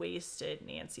entirely wasted,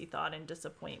 Nancy thought in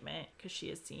disappointment, because she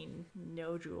has seen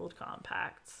no jeweled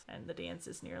compacts, and the dance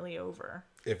is nearly over.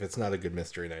 If it's not a good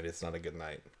mystery night, it's not a good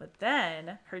night. But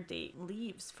then her date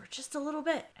leaves for just a little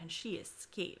bit, and she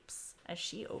escapes as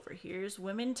she overhears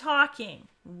women talking.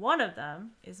 One of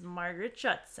them is Margaret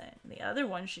Judson. The other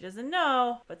one she doesn't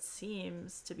know, but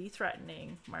seems to be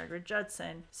threatening Margaret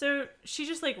Judson. So she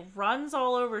just runs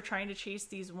all over trying to chase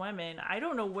these women. I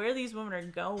don't know where these women are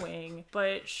going,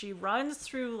 but she runs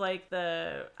through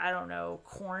the,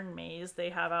 corn maze they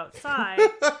have outside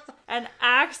and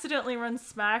accidentally runs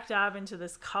smack dab into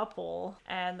this couple.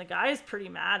 And the guy's pretty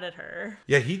mad at her.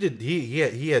 Yeah, he did.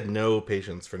 He had no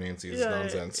patience for Nancy's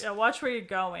nonsense. Yeah, watch where you're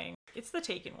going. It's the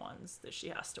taken ones that she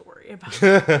has to worry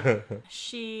about.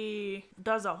 She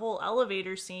does a whole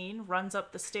elevator scene, runs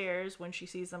up the stairs when she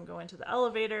sees them go into the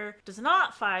elevator, does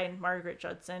not find Margaret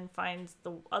Judson, finds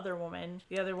the other woman.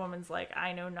 The other woman's like,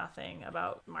 I know nothing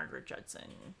about Margaret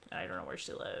Judson. I don't know where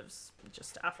she lives.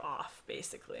 Just F off,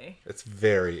 basically. It's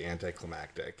very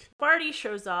anticlimactic. Barty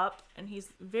shows up, and he's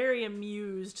very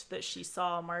amused that she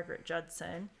saw Margaret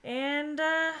Judson. And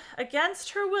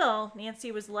against her will,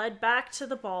 Nancy was led back to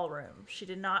the ballroom. She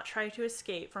did not try to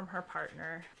escape from her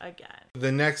partner again.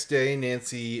 The next day,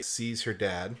 Nancy sees her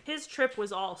dad. His trip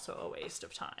was also a waste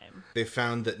of time. They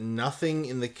found that nothing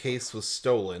in the case was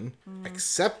stolen,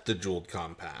 except the jeweled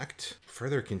compact.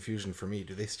 Further confusion for me.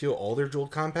 Do they steal all their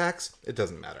jeweled compacts? It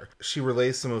doesn't matter. She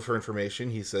relays some of her information.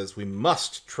 He says, we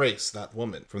must trace that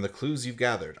woman. From the clues you've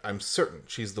gathered, I'm certain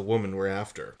she's the woman we're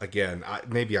after. Again,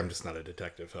 maybe I'm just not a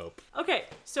detective, Hope. Okay,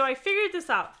 so I figured this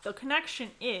out. The connection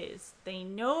is they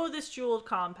know this jeweled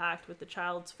compact with the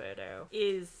child's photo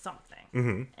is something.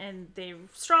 Mm-hmm. And they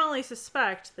strongly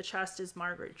suspect the chest is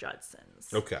Margaret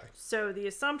Judson's. Okay. So the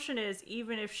assumption is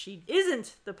even if she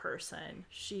isn't the person,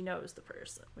 she knows the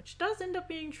person, which does end up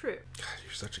being true. God,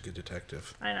 you're such a good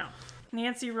detective. I know.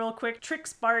 Nancy, real quick,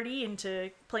 tricks Barty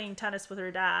into playing tennis with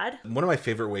her dad. One of my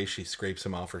favorite ways she scrapes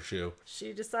him off her shoe.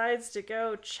 She decides to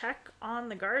go check on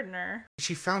the gardener.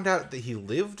 She found out that he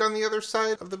lived on the other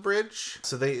side of the bridge,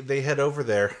 so they head over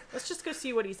there. Let's just go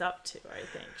see what he's up to, I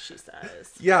think, she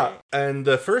says. Yeah, right? And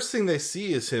the first thing they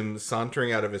see is him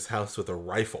sauntering out of his house with a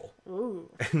rifle. Ooh.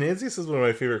 And Nancy says one of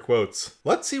my favorite quotes,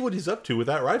 let's see what he's up to with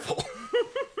that rifle.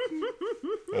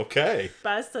 Okay.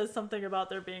 Bess says something about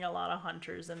there being a lot of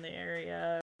hunters in the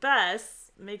area.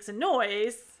 Bess makes a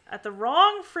noise at the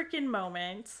wrong freaking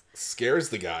moment. Scares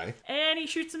the guy. And he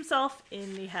shoots himself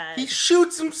in the head. He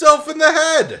shoots himself in the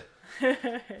head!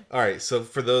 Alright, so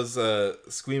for those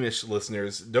squeamish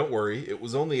listeners, don't worry. It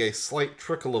was only a slight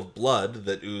trickle of blood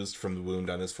that oozed from the wound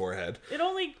on his forehead. It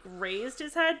only grazed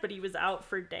his head, but he was out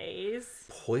for days.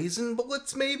 Poison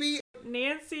bullets, maybe?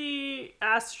 Nancy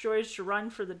asks George to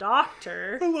run for the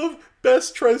doctor. I love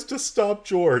Bess tries to stop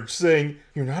George, saying,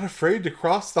 you're not afraid to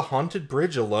cross the haunted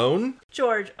bridge alone?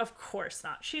 George, of course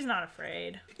not. She's not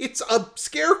afraid. It's a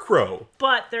scarecrow.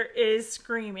 But there is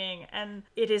screaming, and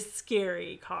it is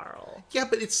scary, Carl. Yeah,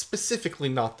 but it's specifically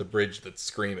not the bridge that's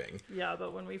screaming. Yeah,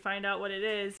 but when we find out what it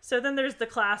is... So then there's the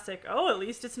classic, oh, at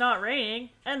least it's not raining.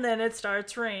 And then it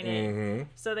starts raining. Mm-hmm.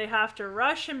 So they have to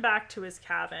rush him back to his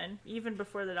cabin, even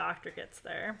before the doctor gets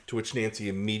there. To which Nancy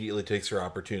immediately takes her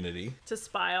opportunity to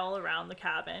spy all around the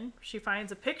cabin. She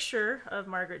finds a picture of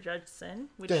Margaret Judson,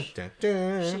 which dun, dun,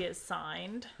 dun. she has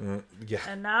signed. Yeah.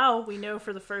 And now we know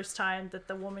for the first time that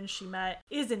the woman she met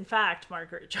is in fact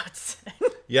Margaret Judson.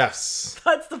 Yes.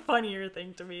 That's the funnier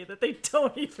thing to me, that they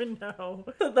don't even know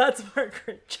that that's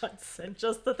Margaret Judson,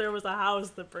 just that there was a house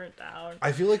that burnt down.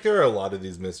 I feel like there are a lot of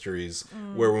these mysteries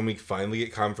where when we finally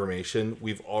get confirmation,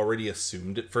 we've already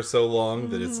assumed it for so long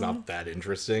that it's not that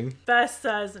interesting. Bess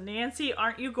says, Nancy,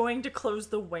 aren't you going to close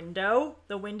the window?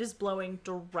 The wind is blowing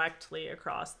directly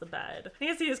across the bed.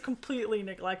 Nancy has completely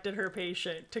neglected her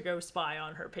patient to go spy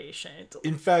on her patient.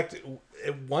 In fact,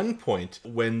 at one point,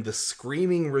 when the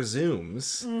screaming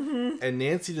resumes, and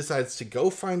Nancy decides to go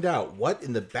find out what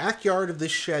in the backyard of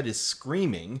this shed is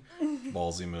screaming,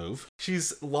 ballsy move,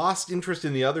 she's lost interest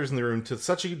in the others in the room to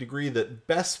such a degree that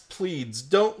Bess pleads,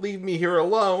 don't leave me here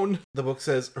alone. The book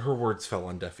says her words fell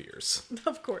on deaf ears.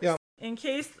 Of course. Yeah. In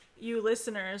case you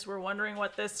listeners were wondering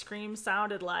what this scream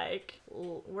sounded like,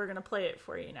 we're going to play it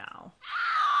for you now.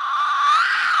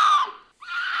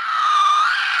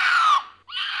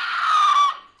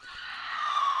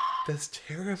 That's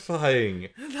terrifying.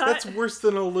 That's worse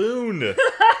than a loon.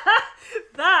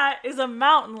 That is a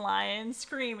mountain lion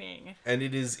screaming. And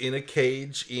it is in a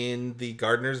cage in the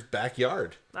gardener's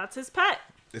backyard. That's his pet.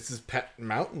 It's his pet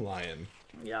mountain lion.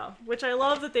 Yeah, which I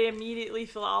love that they immediately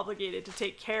feel obligated to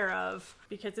take care of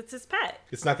because it's his pet.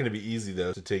 It's not going to be easy,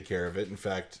 though, to take care of it. In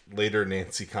fact, later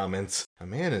Nancy comments, a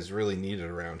man is really needed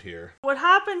around here. What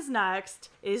happens next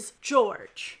is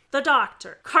George, the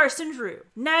doctor, Carson Drew,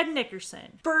 Ned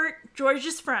Nickerson, Bert,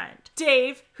 George's friend,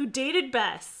 Dave, who dated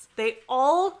Bess. They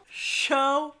all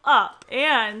show up,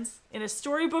 and in a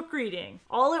storybook greeting,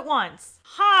 all at once,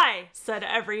 "Hi," said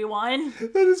everyone.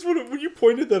 That is when you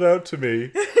pointed that out to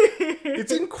me.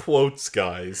 It's in quotes,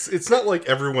 guys. It's not like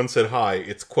everyone said hi.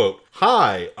 It's quote,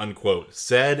 "Hi," unquote,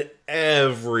 said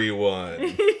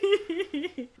everyone.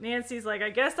 Nancy's like,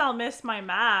 I guess I'll miss my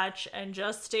match and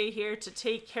just stay here to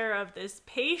take care of this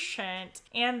patient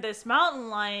and this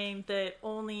mountain lion that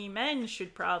only men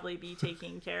should probably be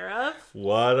taking care of.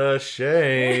 What a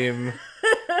shame.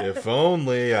 If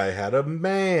only I had a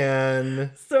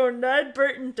man. So Ned,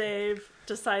 Bert, and Dave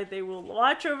decide they will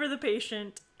watch over the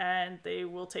patient and they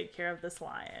will take care of this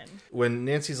lion. When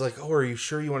Nancy's like, oh, are you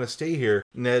sure you want to stay here?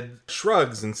 Ned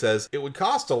shrugs and says, it would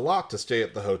cost a lot to stay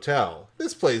at the hotel.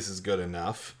 This place is good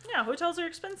enough. Yeah, hotels are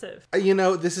expensive. You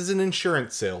know, this is an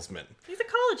insurance salesman. He's a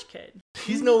college kid.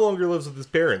 He no longer lives with his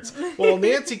parents. While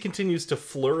Nancy continues to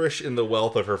flourish in the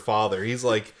wealth of her father, he's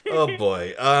like, oh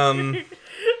boy,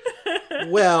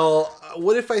 well,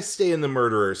 what if I stay in the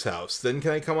murderer's house? Then can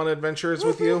I come on adventures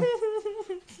with you?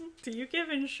 Do you give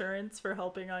insurance for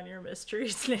helping on your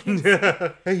mysteries, Nancy?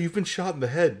 Hey, you've been shot in the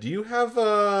head. Do you have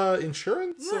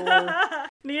insurance? Or...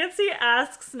 Nancy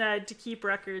asks Ned to keep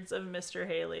records of Mr.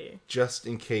 Haley. Just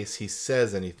in case he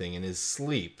says anything in his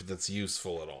sleep that's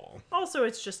useful at all. Also,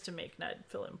 it's just to make Ned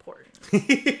feel important.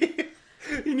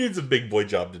 He needs a big boy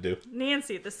job to do.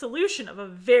 Nancy, the solution of a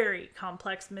very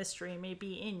complex mystery may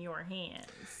be in your hands.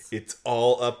 It's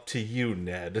all up to you,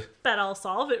 Ned. Bet I'll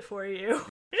solve it for you.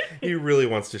 He really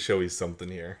wants to show he's something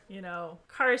here. You know,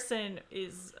 Carson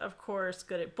is, of course,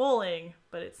 good at bowling,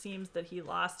 but it seems that he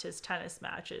lost his tennis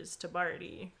matches to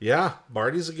Barty. Yeah,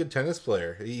 Barty's a good tennis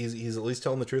player. He's at least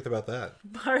telling the truth about that.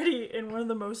 Barty, in one of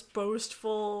the most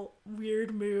boastful,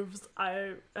 weird moves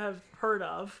I have heard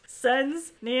of,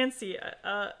 sends Nancy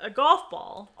a golf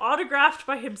ball autographed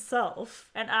by himself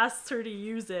and asks her to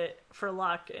use it for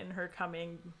luck in her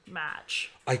coming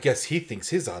match. I guess he thinks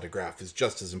his autograph is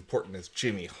just as important as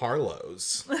Jimmy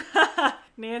Harlow's.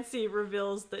 Nancy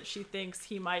reveals that she thinks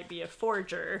he might be a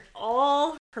forger.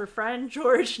 All her friend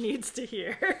George needs to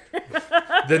hear.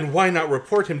 Then why not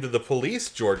report him to the police,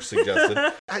 George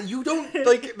suggested. You don't,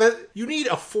 like, that. You need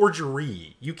a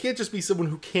forgery. You can't just be someone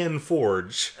who can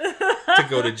forge to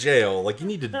go to jail. Like, you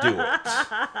need to do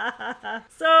it.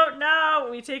 So now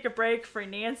we take a break for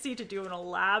Nancy to do an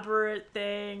elaborate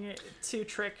thing to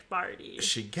trick Barty.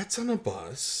 She gets on a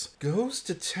bus, goes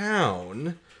to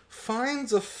town,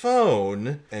 finds a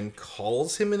phone, and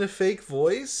calls him in a fake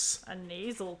voice. A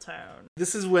nasal tone.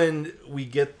 This is when we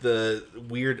get the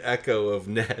weird echo of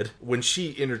Ned. When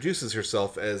she introduces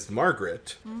herself as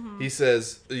Margaret, he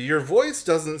says, your voice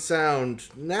doesn't sound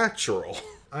natural.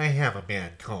 I have a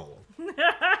bad cold.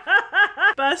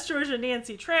 Bess, George, and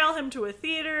Nancy trail him to a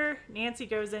theater. Nancy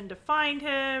goes in to find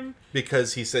him.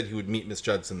 Because he said he would meet Miss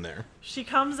Judson there. She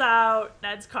comes out.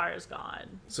 Ned's car is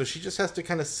gone. So she just has to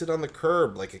kind of sit on the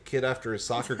curb like a kid after his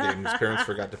soccer game whose parents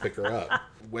forgot to pick her up.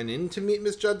 Went in to meet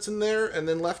Miss Judson there and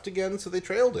then left again, so they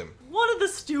trailed him. One of the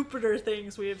stupider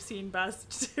things we have seen Bess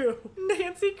do.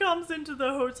 Nancy comes into the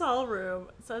hotel room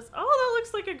and says, "Oh, that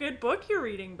looks like a good book you're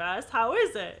reading, Bess. How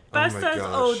is it?" Bess says,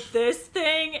 gosh. "Oh, this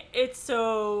thing, it's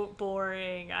so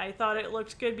boring. I thought it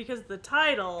looked good because of the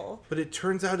title." But it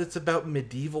turns out it's about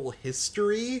medieval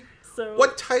history? So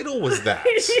What title was that?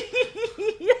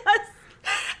 Yes.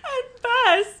 And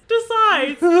Bess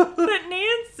decides that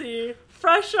Nancy,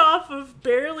 fresh off of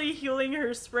barely healing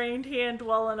her sprained hand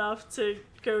well enough to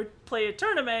go play a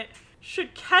tournament,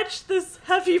 should catch this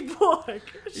heavy book.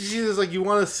 She's just like, you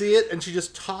want to see it? And she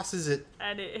just tosses it.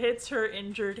 And it hits her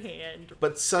injured hand.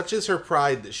 But such is her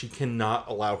pride that she cannot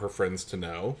allow her friends to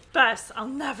know. Bess, I'll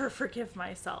never forgive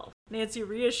myself. Nancy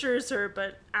reassures her,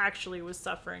 but actually was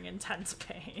suffering intense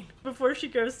pain. Before she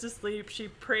goes to sleep, she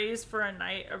prays for a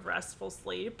night of restful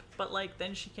sleep, but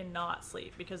then she cannot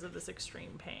sleep because of this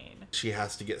extreme pain. She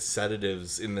has to get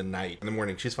sedatives in the night. In the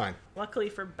morning, she's fine. Luckily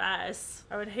for Bess,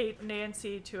 I would hate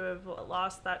Nancy to have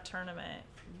lost that tournament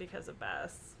because of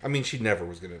Bess. I mean, she never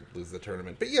was going to lose the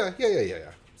tournament. But yeah.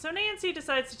 So Nancy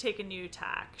decides to take a new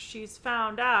tack. She's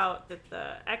found out that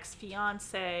the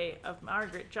ex-fiancé of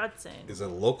Margaret Judson Is a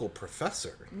local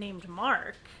professor. named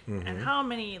Mark. Mm-hmm. And how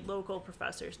many local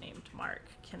professors named Mark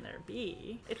can there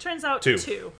be? It turns out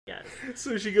two. Yes.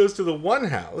 So she goes to the one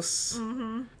house,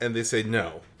 and they say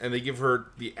no. And they give her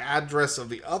the address of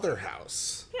the other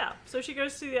house. Yeah, so she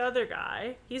goes to the other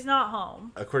guy. He's not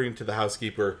home. According to the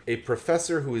housekeeper, a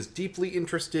professor who is deeply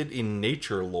interested in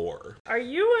nature lore. Are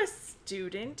you a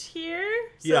student here?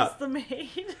 Says Yeah. the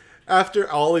maid. After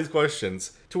all these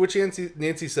questions, to which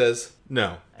Nancy says,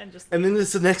 no. And then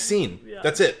it's the next scene. Yeah.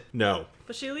 That's it. No.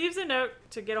 But she leaves a note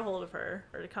to get a hold of her,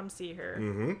 or to come see her.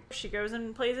 Mm-hmm. She goes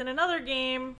and plays in another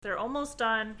game. They're almost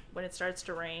done when it starts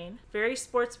to rain. Very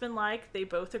sportsmanlike, they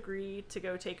both agree to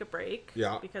go take a break.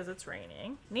 Yeah. Because it's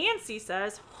raining. Nancy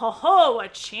says, "Ho, a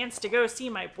chance to go see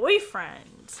my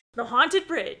boyfriend. The Haunted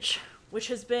Bridge, which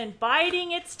has been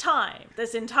biding its time.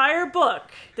 This entire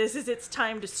book, this is its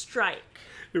time to strike."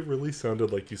 It really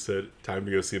sounded like you said, time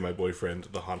to go see my boyfriend,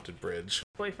 the Haunted Bridge.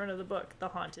 Boyfriend of the book, the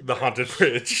Haunted The Bridge. Haunted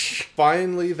Bridge.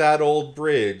 Finally, that old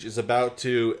bridge is about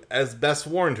to, as Bess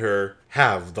warned her,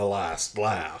 have the last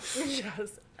laugh.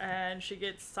 Yes. And she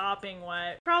gets sopping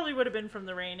wet. Probably would have been from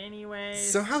the rain anyway.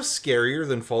 Somehow scarier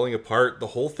than falling apart, the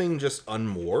whole thing just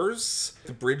unmoors.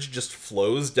 The bridge just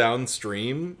flows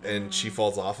downstream and she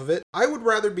falls off of it. I would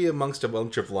rather be amongst a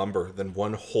bunch of lumber than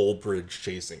one whole bridge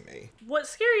chasing me. What's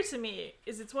scary to me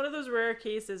is it's one of those rare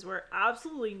cases where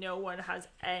absolutely no one has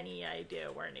any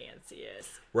idea where Nancy is.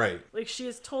 Right. She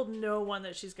has told no one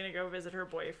that she's going to go visit her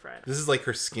boyfriend. This is like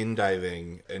her skin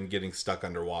diving and getting stuck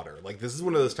underwater. This is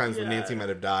one of those times when Nancy might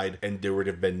have died and there would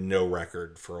have been no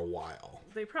record for a while.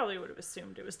 They probably would have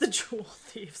assumed it was the jewel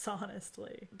thieves,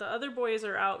 honestly. The other boys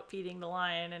are out feeding the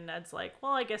lion, and Ned's like,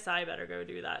 well, I guess I better go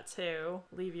do that too.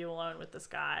 Leave you alone with this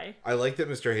guy. I like that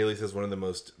Mr. Haley says one of the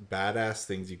most badass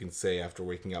things you can say after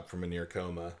waking up from a near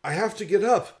coma. I have to get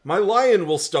up. My lion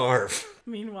will starve.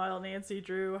 Meanwhile, Nancy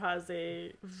Drew has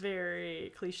a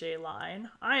very cliche line.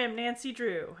 "I am Nancy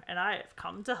Drew, and I have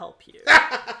come to help you."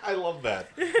 I love that.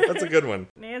 That's a good one.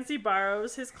 Nancy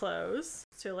borrows his clothes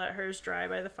to let hers dry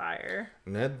by the fire.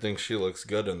 Ned thinks she looks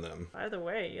good in them. By the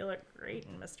way, you look great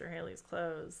in Mr. Haley's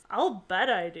clothes. "I'll bet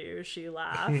I do," she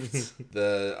laughed.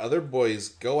 The other boys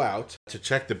go out to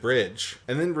check the bridge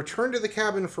and then return to the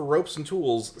cabin for ropes and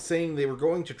tools, saying they were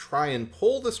going to try and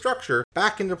pull the structure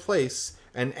back into place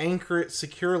and anchor it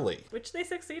securely. Which they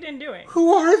succeed in doing.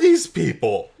 Who are these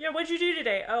people? Yeah, what'd you do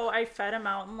today? Oh, I fed a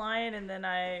mountain lion and then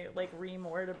I,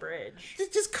 remoored a bridge. They're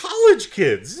just college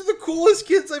kids. These are the coolest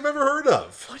kids I've ever heard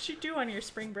of. What'd you do on your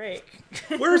spring break?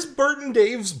 Where's Bert and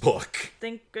Dave's book?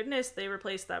 Thank goodness they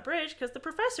replaced that bridge because the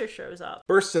professor shows up.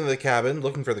 Bursts into the cabin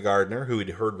looking for the gardener, who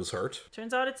he'd heard was hurt.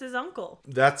 Turns out it's his uncle.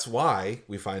 That's why,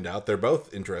 we find out, they're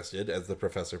both interested, as the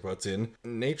professor puts in,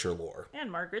 nature lore.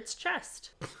 And Margaret's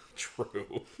chest.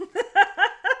 True.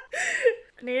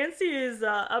 Nancy is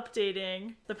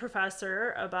updating the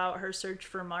professor about her search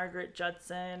for Margaret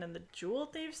Judson and the jewel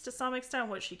thieves to some extent,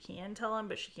 what she can tell him,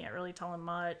 but she can't really tell him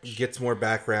much. Gets more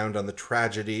background on the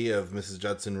tragedy of Mrs.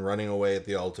 Judson running away at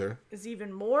the altar. Is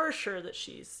even more sure that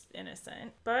she's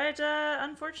innocent. But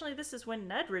unfortunately, this is when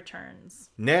Ned returns.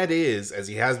 Ned is, as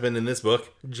he has been in this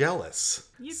book, jealous.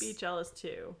 You'd be jealous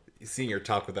too. Seeing her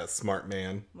talk with that smart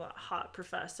man. What a hot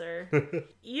professor.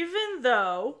 Even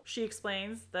though she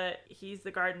explains that he's the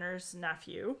gardener's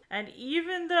nephew, and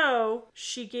even though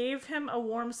she gave him a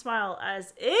warm smile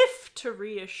as if to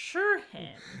reassure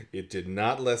him, it did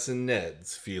not lessen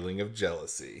Ned's feeling of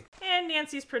jealousy. And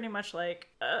Nancy's pretty much like,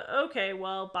 okay,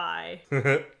 well, bye.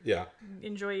 Yeah.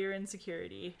 Enjoy your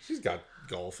insecurity. She's got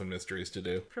golf and mysteries to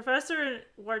do. Professor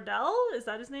Wardell? Is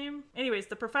that his name? Anyways,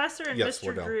 the professor and Yes, Mr.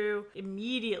 Wardell. Drew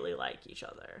immediately like each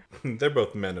other. They're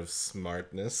both men of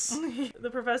smartness. The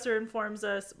professor informs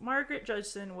us Margaret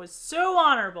Judson was so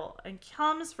honorable and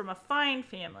comes from a fine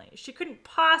family. She couldn't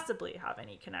possibly have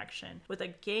any connection with a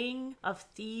gang of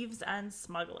thieves and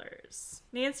smugglers.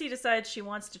 Nancy decides she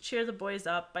wants to cheer the boys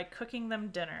up by cooking them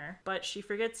dinner, but she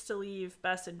forgets to leave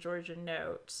Bess and George a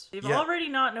note. They've already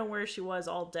not known where she was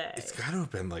all day. It's got to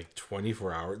have been like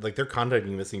 24 hours. Like they're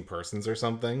contacting missing persons or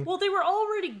something. Well, they were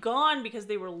already gone because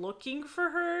they were looking for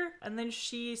her, and then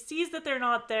she sees that they're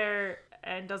not there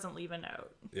and doesn't leave a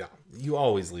note. Yeah, you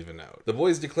always leave a note. The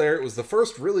boys declare it was the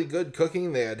first really good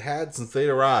cooking they had had since they'd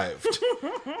arrived.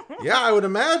 Yeah, I would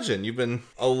imagine. You've been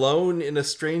alone in a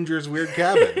stranger's weird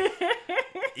cabin,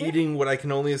 eating what I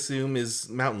can only assume is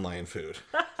mountain lion food.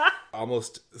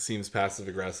 Almost seems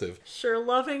passive-aggressive. Sure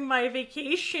loving my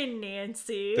vacation,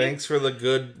 Nancy. Thanks for the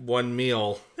good one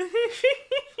meal.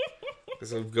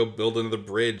 Guess I'll go build another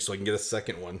bridge so I can get a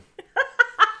second one.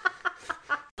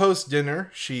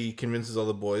 Post-dinner, she convinces all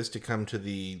the boys to come to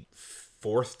the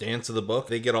fourth dance of the book.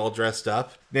 They get all dressed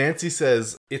up. Nancy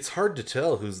says, it's hard to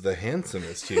tell who's the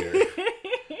handsomest here.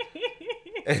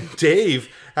 And Dave,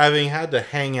 having had to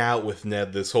hang out with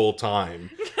Ned this whole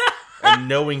time, and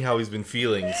knowing how he's been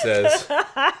feeling, says,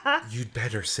 you'd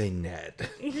better say Ned.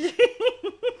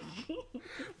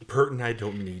 Bert and I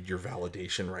don't need your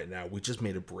validation right now. We just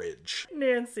made a bridge.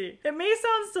 Nancy, it may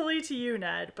sound silly to you,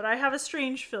 Ned, but I have a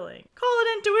strange feeling. Call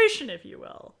it intuition, if you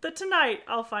will. That tonight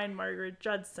I'll find Margaret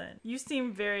Judson. You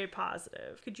seem very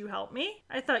positive. Could you help me?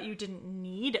 I thought you didn't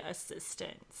need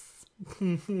assistance.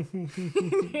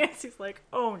 Nancy's like,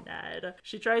 oh, Ned.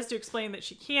 She tries to explain that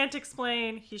she can't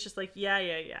explain. He's just like,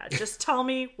 yeah. Just tell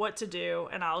me what to do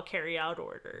and I'll carry out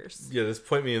orders. Yeah, just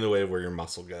point me in the way of where your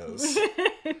muscle goes.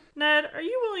 Ned, are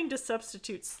you willing to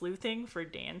substitute sleuthing for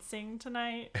dancing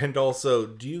tonight? And also,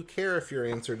 do you care if your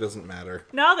answer doesn't matter?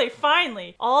 Now they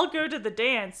finally all go to the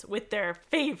dance with their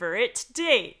favorite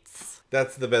dates.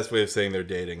 That's the best way of saying they're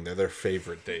dating. They're their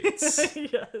favorite dates.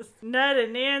 Yes. Ned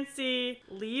and Nancy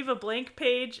leave a blank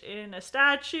page in a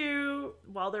statue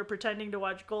while they're pretending to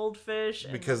watch goldfish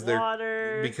in the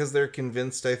water. Because they're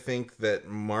convinced, I think, that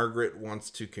Margaret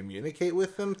wants to communicate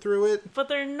with them through it. But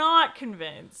they're not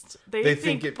convinced. They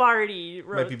think Barty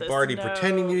wrote this might be Barty note.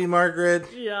 pretending to be Margaret.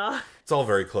 Yeah. It's all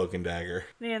very cloak and dagger.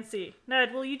 Nancy,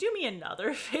 Ned, will you do me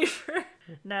another favor?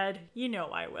 Ned, you know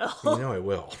I will. You know I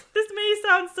will. This may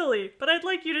sound silly, but I'd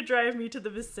like you to drive me to the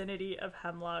vicinity of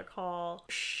Hemlock Hall.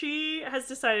 She has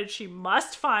decided she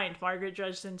must find Margaret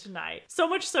Judson tonight. So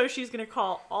much so she's going to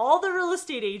call all the real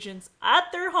estate agents at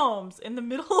their homes in the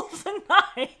middle of the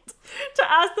night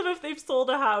to ask them if they've sold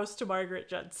a house to Margaret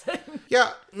Judson.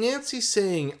 Yeah, Nancy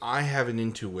saying, I have an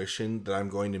intuition that I'm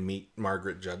going to meet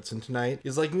Margaret Judson tonight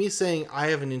is like me saying, I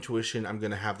have an intuition I'm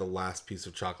going to have the last piece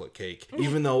of chocolate cake,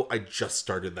 even though I just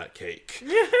started that cake.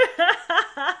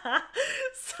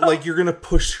 Like, you're going to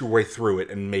push your way through it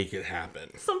and make it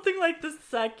happen. Something like the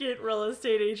second real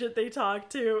estate agent they talk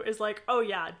to is like, oh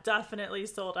yeah, definitely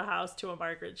sold a house to a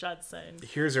Margaret Judson.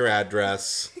 Here's her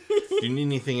address. Do you need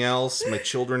anything else? My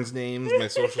children's names, my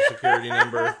social security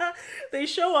number. They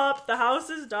show up, the house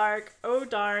is dark. Oh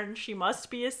darn, she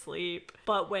must be asleep.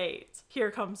 But wait,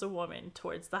 here comes a woman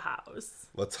towards the house.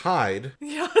 Let's hide.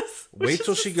 Yes. Wait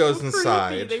till she goes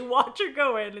inside. They watch her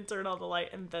go in and turn on the light,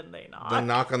 and then they knock. Then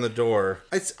knock on the door.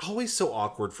 It's always so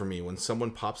awkward for me when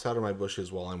someone pops out of my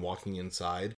bushes while I'm walking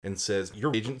inside and says,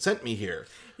 your agent sent me here.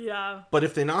 Yeah. But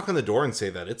if they knock on the door and say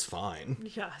that, it's fine.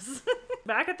 Yes.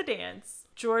 Back at the dance,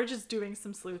 George is doing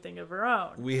some sleuthing of her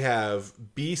own. We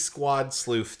have B Squad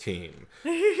sleuth team.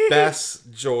 Bess,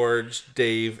 George,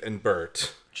 Dave, and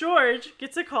Bert. George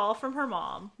gets a call from her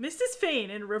mom. Mrs. Fane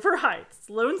in River Heights,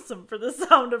 lonesome for the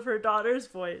sound of her daughter's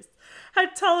voice,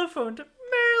 had telephoned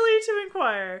merely to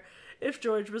inquire if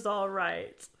George was all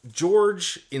right.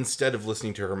 George, instead of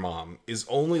listening to her mom, is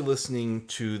only listening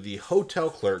to the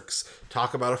hotel clerks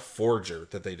talk about a forger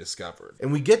that they discovered.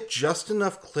 And we get just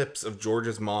enough clips of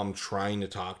George's mom trying to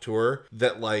talk to her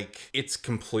that, like, it's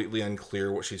completely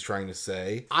unclear what she's trying to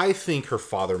say. I think her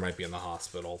father might be in the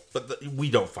hospital, but we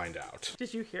don't find out.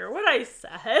 Did you hear what I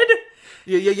said?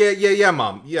 Yeah,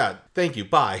 Mom. Yeah, thank you.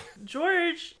 Bye.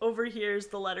 George overhears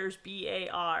the letters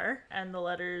B-A-R and the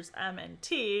letters M and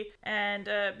T, and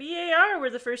B-A-R were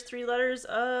the first three letters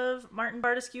of Martin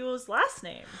Bartescue's last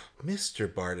name.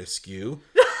 Mr. Bartescue.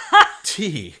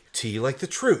 Tea. Tea like the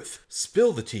truth.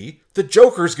 Spill the tea. The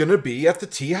Joker's gonna be at the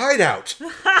tea hideout.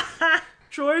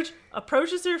 George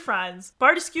approaches her friends.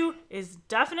 Bartescue is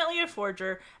definitely a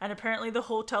forger, and apparently the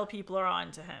hotel people are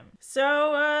on to him.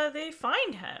 So they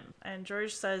find him, and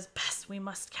George says, Bess, we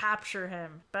must capture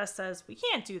him. Bess says, we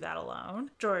can't do that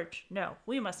alone. George, no,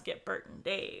 we must get Bert and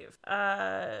Dave.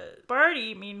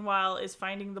 Barty, meanwhile, is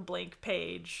finding the blank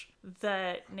page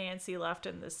that Nancy left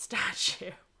in this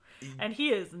statue. And he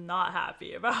is not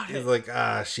happy about it. He's like,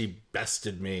 she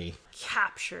bested me.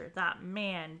 Capture that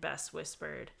man, Bess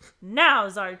whispered.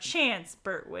 Now's our chance,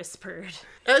 Bert whispered.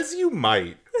 As you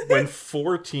might, when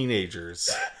 4 teenagers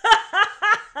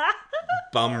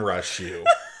bum rush you.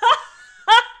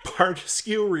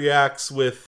 Bartescue reacts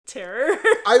with... terror.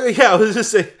 I was just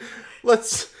saying,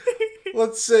 let's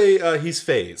say he's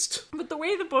phased. But the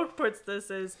way the book puts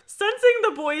this is, sensing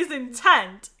the boy's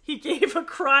intent, he gave a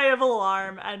cry of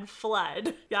alarm and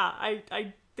fled. Yeah,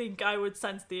 I think I would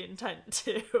sense the intent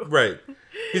too. Right.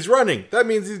 He's running. That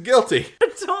means he's guilty.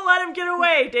 Don't let him get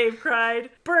away, Dave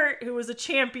cried. Bert, who was a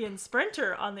champion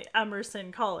sprinter on the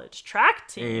Emerson College track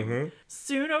team,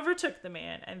 soon overtook the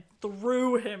man and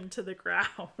threw him to the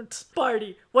ground.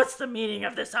 Barty, what's the meaning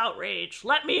of this outrage?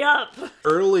 Let me up.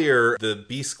 Earlier, the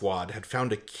B Squad had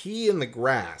found a key in the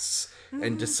grass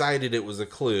and decided it was a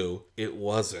clue. It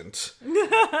wasn't.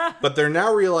 But they're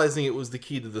now realizing it was the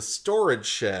key to the storage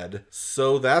shed,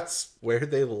 so that's where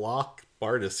they lock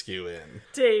Bartescue in.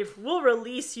 Dave, we'll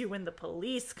release you when the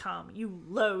police come, you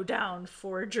low-down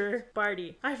forger.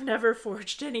 Barty, I've never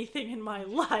forged anything in my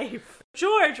life.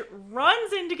 George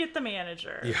runs in to get the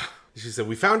manager. Yeah. She said,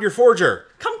 we found your forger.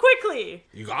 Come quickly.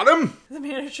 You got him? The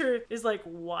manager is like,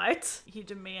 what? He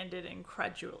demanded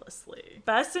incredulously.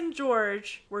 Bess and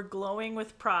George were glowing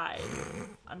with pride.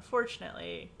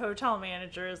 Unfortunately, hotel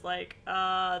manager is like,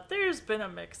 there's been a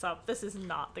mix-up. This is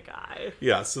not the guy.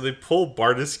 Yeah, so they pull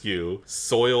Bartescue,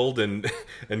 soiled and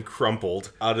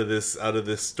crumpled, out of this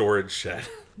storage shed.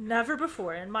 Never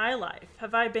before in my life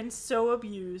have I been so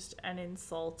abused and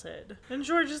insulted. And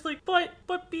George is like,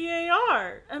 but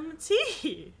B-A-R,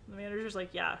 M-T. The manager's like,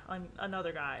 yeah,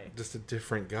 another guy. Just a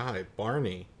different guy,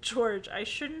 Barney. George, I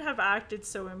shouldn't have acted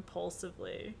so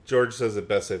impulsively. George says it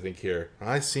best, I think, here.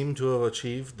 I seem to have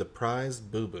achieved the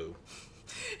prized boo-boo.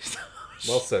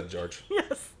 Well said, George.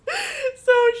 Yes.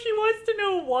 So she wants to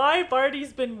know why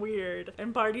Barty's been weird.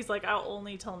 And Barty's like, I'll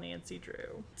only tell Nancy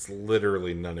Drew. It's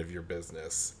literally none of your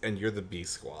business. And you're the B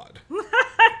Squad.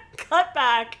 Cut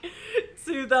back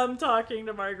to them talking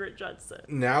to Margaret Judson.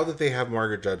 Now that they have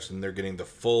Margaret Judson, they're getting the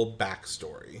full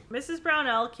backstory. Mrs.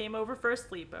 Brownell came over for a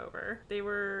sleepover. They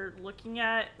were looking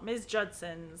at Ms.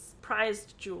 Judson's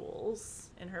prized jewels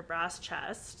in her brass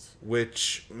chest.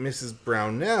 Which Mrs.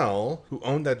 Brownell, who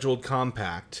owned that jeweled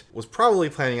compact, was probably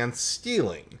planning on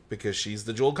stealing because she's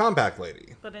the jeweled compact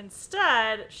lady. But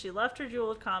instead, she left her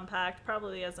jeweled compact,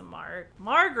 probably as a mark.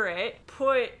 Margaret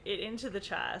put it into the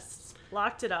chest,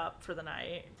 locked it up for the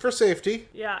night. For safety.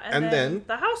 Yeah, and then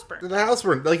the house burned. The house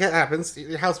burned. Like it happens,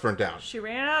 the house burned down. She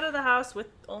ran out of the house with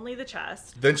only the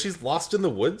chest. Then she's lost in the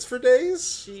woods for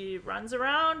days? She runs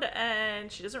around and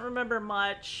she doesn't remember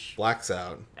much. Blacks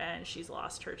out. And she's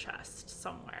lost her chest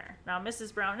somewhere. Now,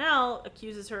 Mrs. Brownell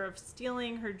accuses her of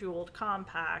stealing her jeweled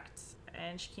compact,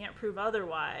 and she can't prove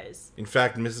otherwise. In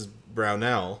fact, Mrs.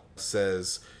 Brownell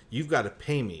says, you've got to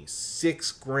pay me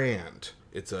 $6,000.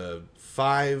 It's a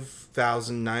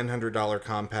 $5,900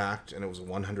 compact, and it was a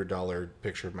 $100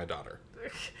 picture of my daughter.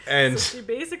 And so she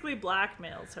basically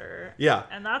blackmails her. Yeah.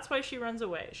 And that's why she runs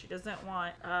away. She doesn't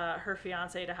want her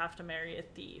fiancé to have to marry a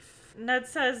thief. Ned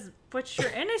says, but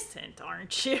you're innocent,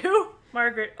 aren't you?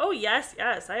 Margaret, oh yes,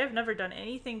 I have never done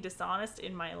anything dishonest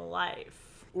in my life.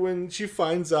 When she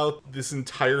finds out this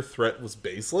entire threat was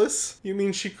baseless, you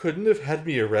mean she couldn't have had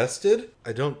me arrested?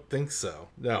 I don't think so.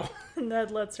 No.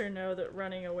 Ned lets her know that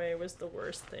running away was the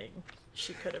worst thing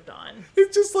she could have done.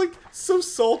 It's just like so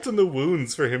salt in the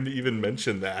wounds for him to even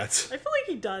mention that. I feel like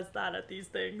he does that at these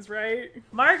things, right?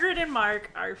 Margaret and Mark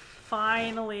are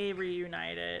finally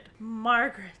reunited.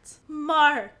 Margaret.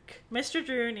 Mark. Mr.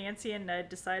 Drew, Nancy, and Ned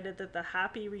decided that the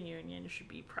happy reunion should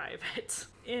be private.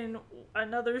 In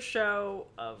another show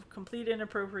of complete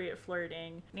inappropriate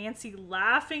flirting, Nancy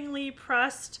laughingly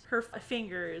pressed her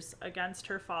fingers against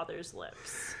her father's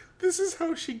lips. This is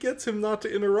how she gets him not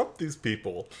to interrupt these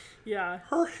people. Yeah.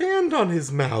 Her hand on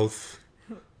his mouth.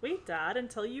 Wait, Dad,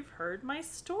 until you've heard my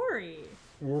story.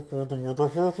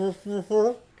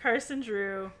 Carson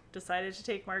Drew decided to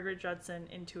take Margaret Judson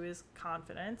into his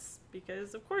confidence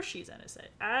because, of course, she's innocent.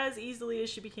 As easily as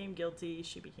she became guilty,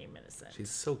 she became innocent.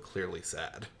 She's so clearly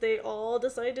sad. They all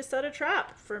decided to set a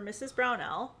trap for Mrs.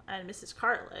 Brownell and Mrs.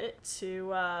 Cartlett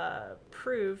to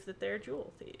prove that they're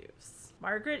jewel thieves.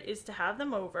 Margaret is to have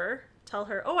them over, tell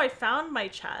her, oh, I found my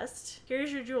chest.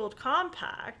 Here's your jeweled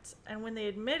compact. And when they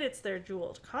admit it's their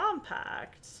jeweled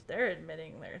compact, they're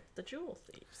admitting they're the jewel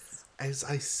thieves. As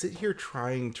I sit here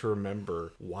trying to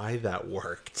remember why that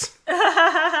worked,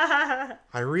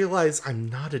 I realize I'm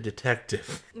not a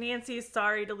detective. Nancy's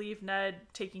sorry to leave Ned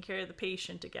taking care of the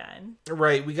patient again.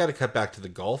 Right, we gotta cut back to the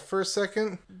golf for a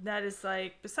second. Ned is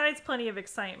like, besides plenty of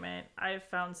excitement, I've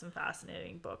found some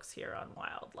fascinating books here on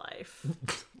wildlife.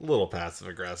 A little passive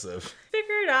aggressive.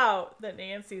 Figured out that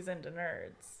Nancy's into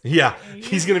nerds. Yeah,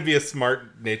 he's gonna be a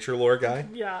smart nature lore guy.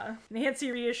 Yeah.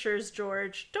 Nancy reassures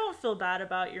George, don't feel bad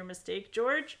about your mistake,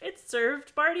 George. It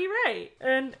served Barty right.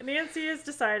 And Nancy has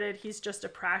decided he's just a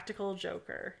practical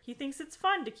joker. He thinks it's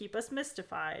fun to keep us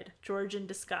mystified. George in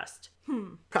disgust.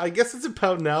 I guess it's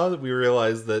about now that we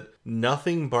realize that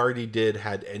nothing Barty did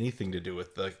had anything to do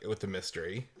with the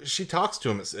mystery. She talks to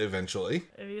him eventually.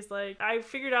 And he's like, I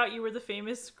figured out you were the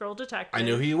famous girl detective. I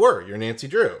knew who you were. You're Nancy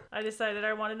Drew. I decided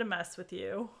I wanted to mess with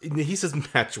you. He says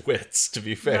match wits, to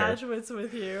be fair. Match wits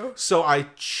with you. So I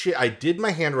did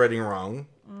my handwriting wrong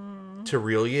to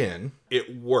reel you in.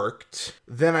 It worked.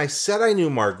 Then I said I knew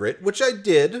Margaret, which I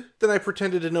did. Then I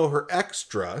pretended to know her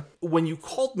extra. When you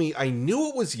called me, I knew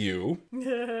it was you.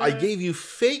 I gave you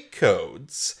fake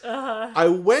codes. I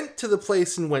went to the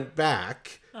place and went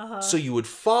back. So you would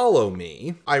follow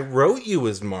me. I wrote you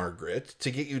as Margaret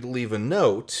to get you to leave a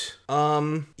note.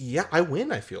 Yeah, I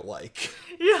win, I feel like.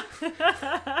 Yeah.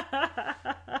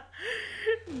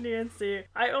 Nancy,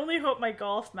 I only hope my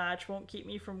golf match won't keep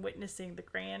me from witnessing the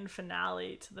grand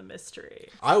finale to the mystery.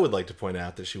 I would like to point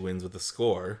out that she wins with a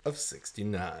score of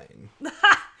 69.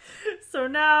 So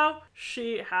now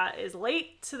she is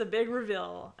late to the big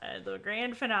reveal at the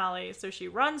grand finale. So she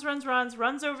runs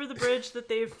over the bridge that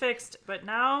they've fixed. But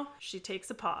now she takes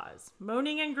a pause.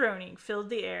 Moaning and groaning filled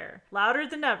the air, louder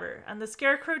than ever, and the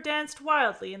scarecrow danced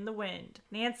wildly in the wind.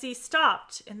 Nancy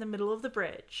stopped in the middle of the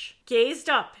bridge, gazed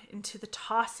up into the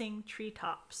tossing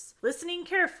treetops, listening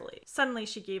carefully. Suddenly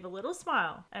she gave a little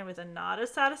smile, and with a nod of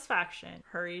satisfaction,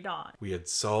 hurried on. We had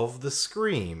solved the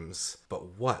screams,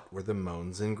 but what were the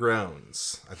moans and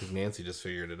groans? I think Nancy just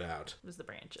figured it out. It was the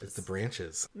branches. It's the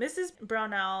branches. Mrs.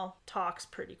 Brownell talks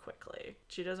pretty quickly.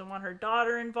 She doesn't want her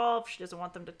daughter involved. She doesn't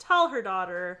want them to tell her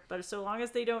daughter. But so long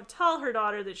as they don't tell her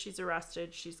daughter that she's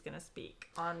arrested, she's going to speak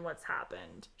on what's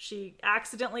happened. She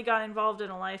accidentally got involved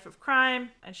in a life of crime,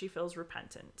 and she feels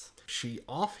repentant. She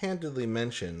offhandedly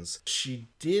mentions she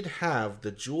did have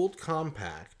the jeweled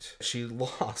compact she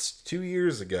lost 2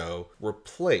 years ago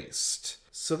replaced.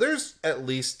 So there's at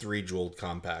least 3 jeweled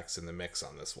compacts in the mix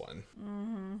on this one.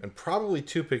 Mm-hmm. And probably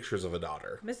 2 pictures of a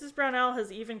daughter. Mrs. Brownell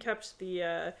has even kept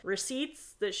the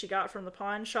receipts that she got from the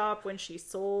pawn shop when she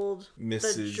sold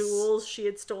the jewels she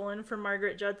had stolen from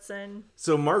Margaret Judson.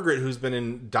 So Margaret, who's been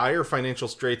in dire financial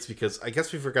straits because I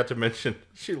guess we forgot to mention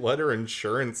she let her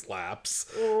insurance lapse.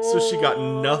 So she got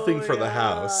nothing for the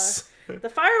house. The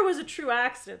fire was a true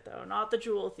accident, though, not the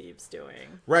jewel thieves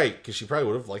doing. Right, because she probably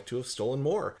would have liked to have stolen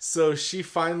more. So she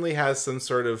finally has some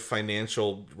sort of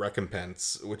financial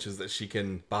recompense, which is that she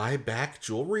can buy back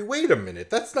jewelry. Wait a minute,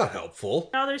 that's not helpful.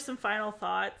 Now there's some final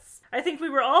thoughts. I think we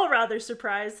were all rather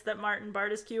surprised that Martin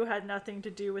Bartescu had nothing to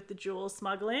do with the jewel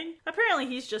smuggling. Apparently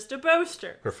he's just a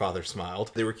boaster. Her father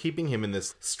smiled. They were keeping him in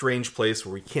this strange place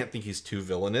where we can't think he's too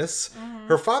villainous. Mm-hmm.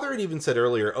 Her father had even said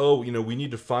earlier, we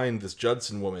need to find this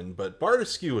Judson woman, but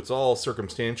Bartescu, it's all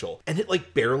circumstantial. And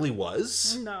it barely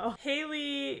was. No.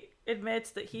 Haley admits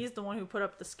that he's the one who put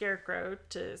up the scarecrow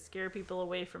to scare people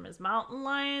away from his mountain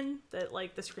lion, that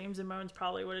the screams and moans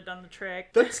probably would have done the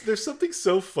trick. There's something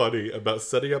so funny about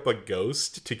setting up a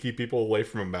ghost to keep people away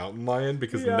from a mountain lion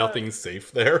because nothing's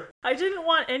safe there. I didn't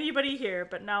want anybody here,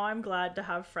 but now I'm glad to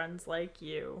have friends like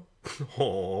you.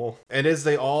 Aww. And as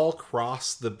they all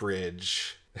cross the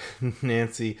bridge,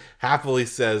 Nancy happily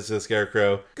says to the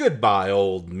Scarecrow, "Goodbye,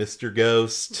 old Mr.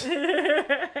 Ghost.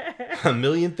 A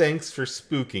million thanks for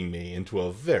spooking me into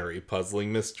a very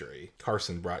puzzling mystery.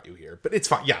 Carson brought you here, but it's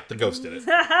fine. Yeah, the ghost did it."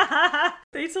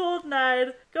 They told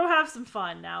Ned, "Go have some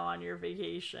fun now on your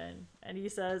vacation." And he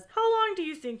says, "How long do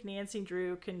you think Nancy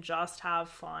Drew can just have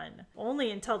fun? Only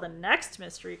until the next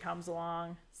mystery comes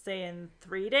along. Say in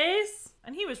 3 days?"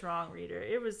 And he was wrong, reader.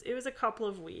 It was a couple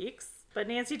of weeks. But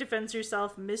Nancy defends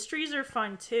herself, "Mysteries are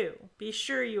fun too. Be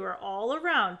sure you are all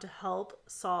around to help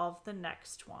solve the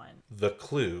next one." The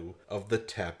clue of the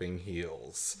tapping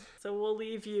heels. So we'll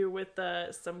leave you with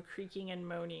some creaking and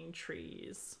moaning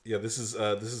trees. Yeah, this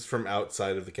is from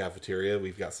outside of the cafeteria.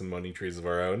 We've got some moaning trees of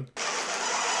our own.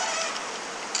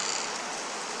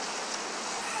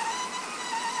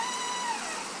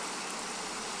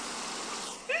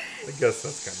 I guess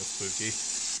that's kind of spooky.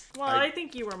 Well, I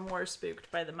think you were more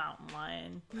spooked by the mountain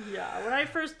lion. Yeah, when I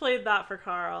first played that for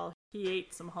Carl, he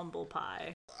ate some humble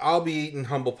pie. I'll be eating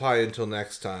humble pie until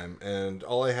next time, and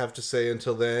all I have to say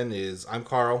until then is I'm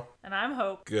Carl. And I'm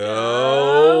Hope.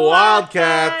 Go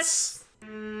Wildcats!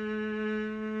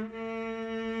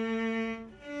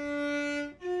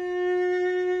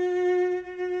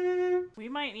 We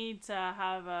might need to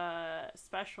have a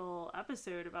special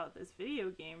episode about this video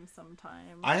game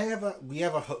sometime.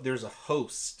 There's a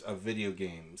host of video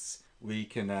games. We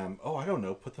can, I don't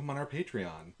know, put them on our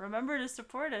Patreon. Remember to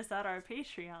support us at our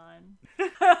Patreon.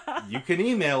 You can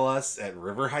email us at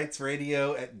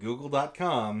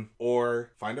riverheightsradio@google.com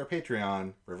or find our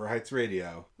Patreon, River Heights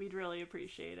Radio. We'd really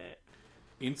appreciate it.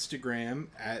 Instagram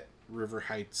at River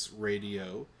Heights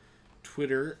Radio,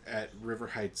 Twitter at River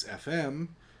Heights FM,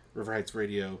 River Heights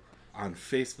Radio on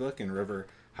Facebook, and River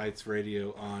Heights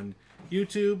Radio on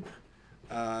YouTube.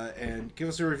 And give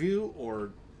us a review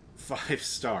or 5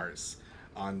 stars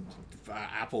on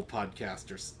Apple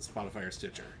Podcast or Spotify or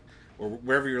Stitcher or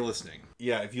wherever you're listening.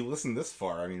 Yeah, if you listen this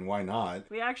far, I mean, why not?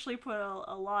 We actually put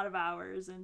a lot of hours in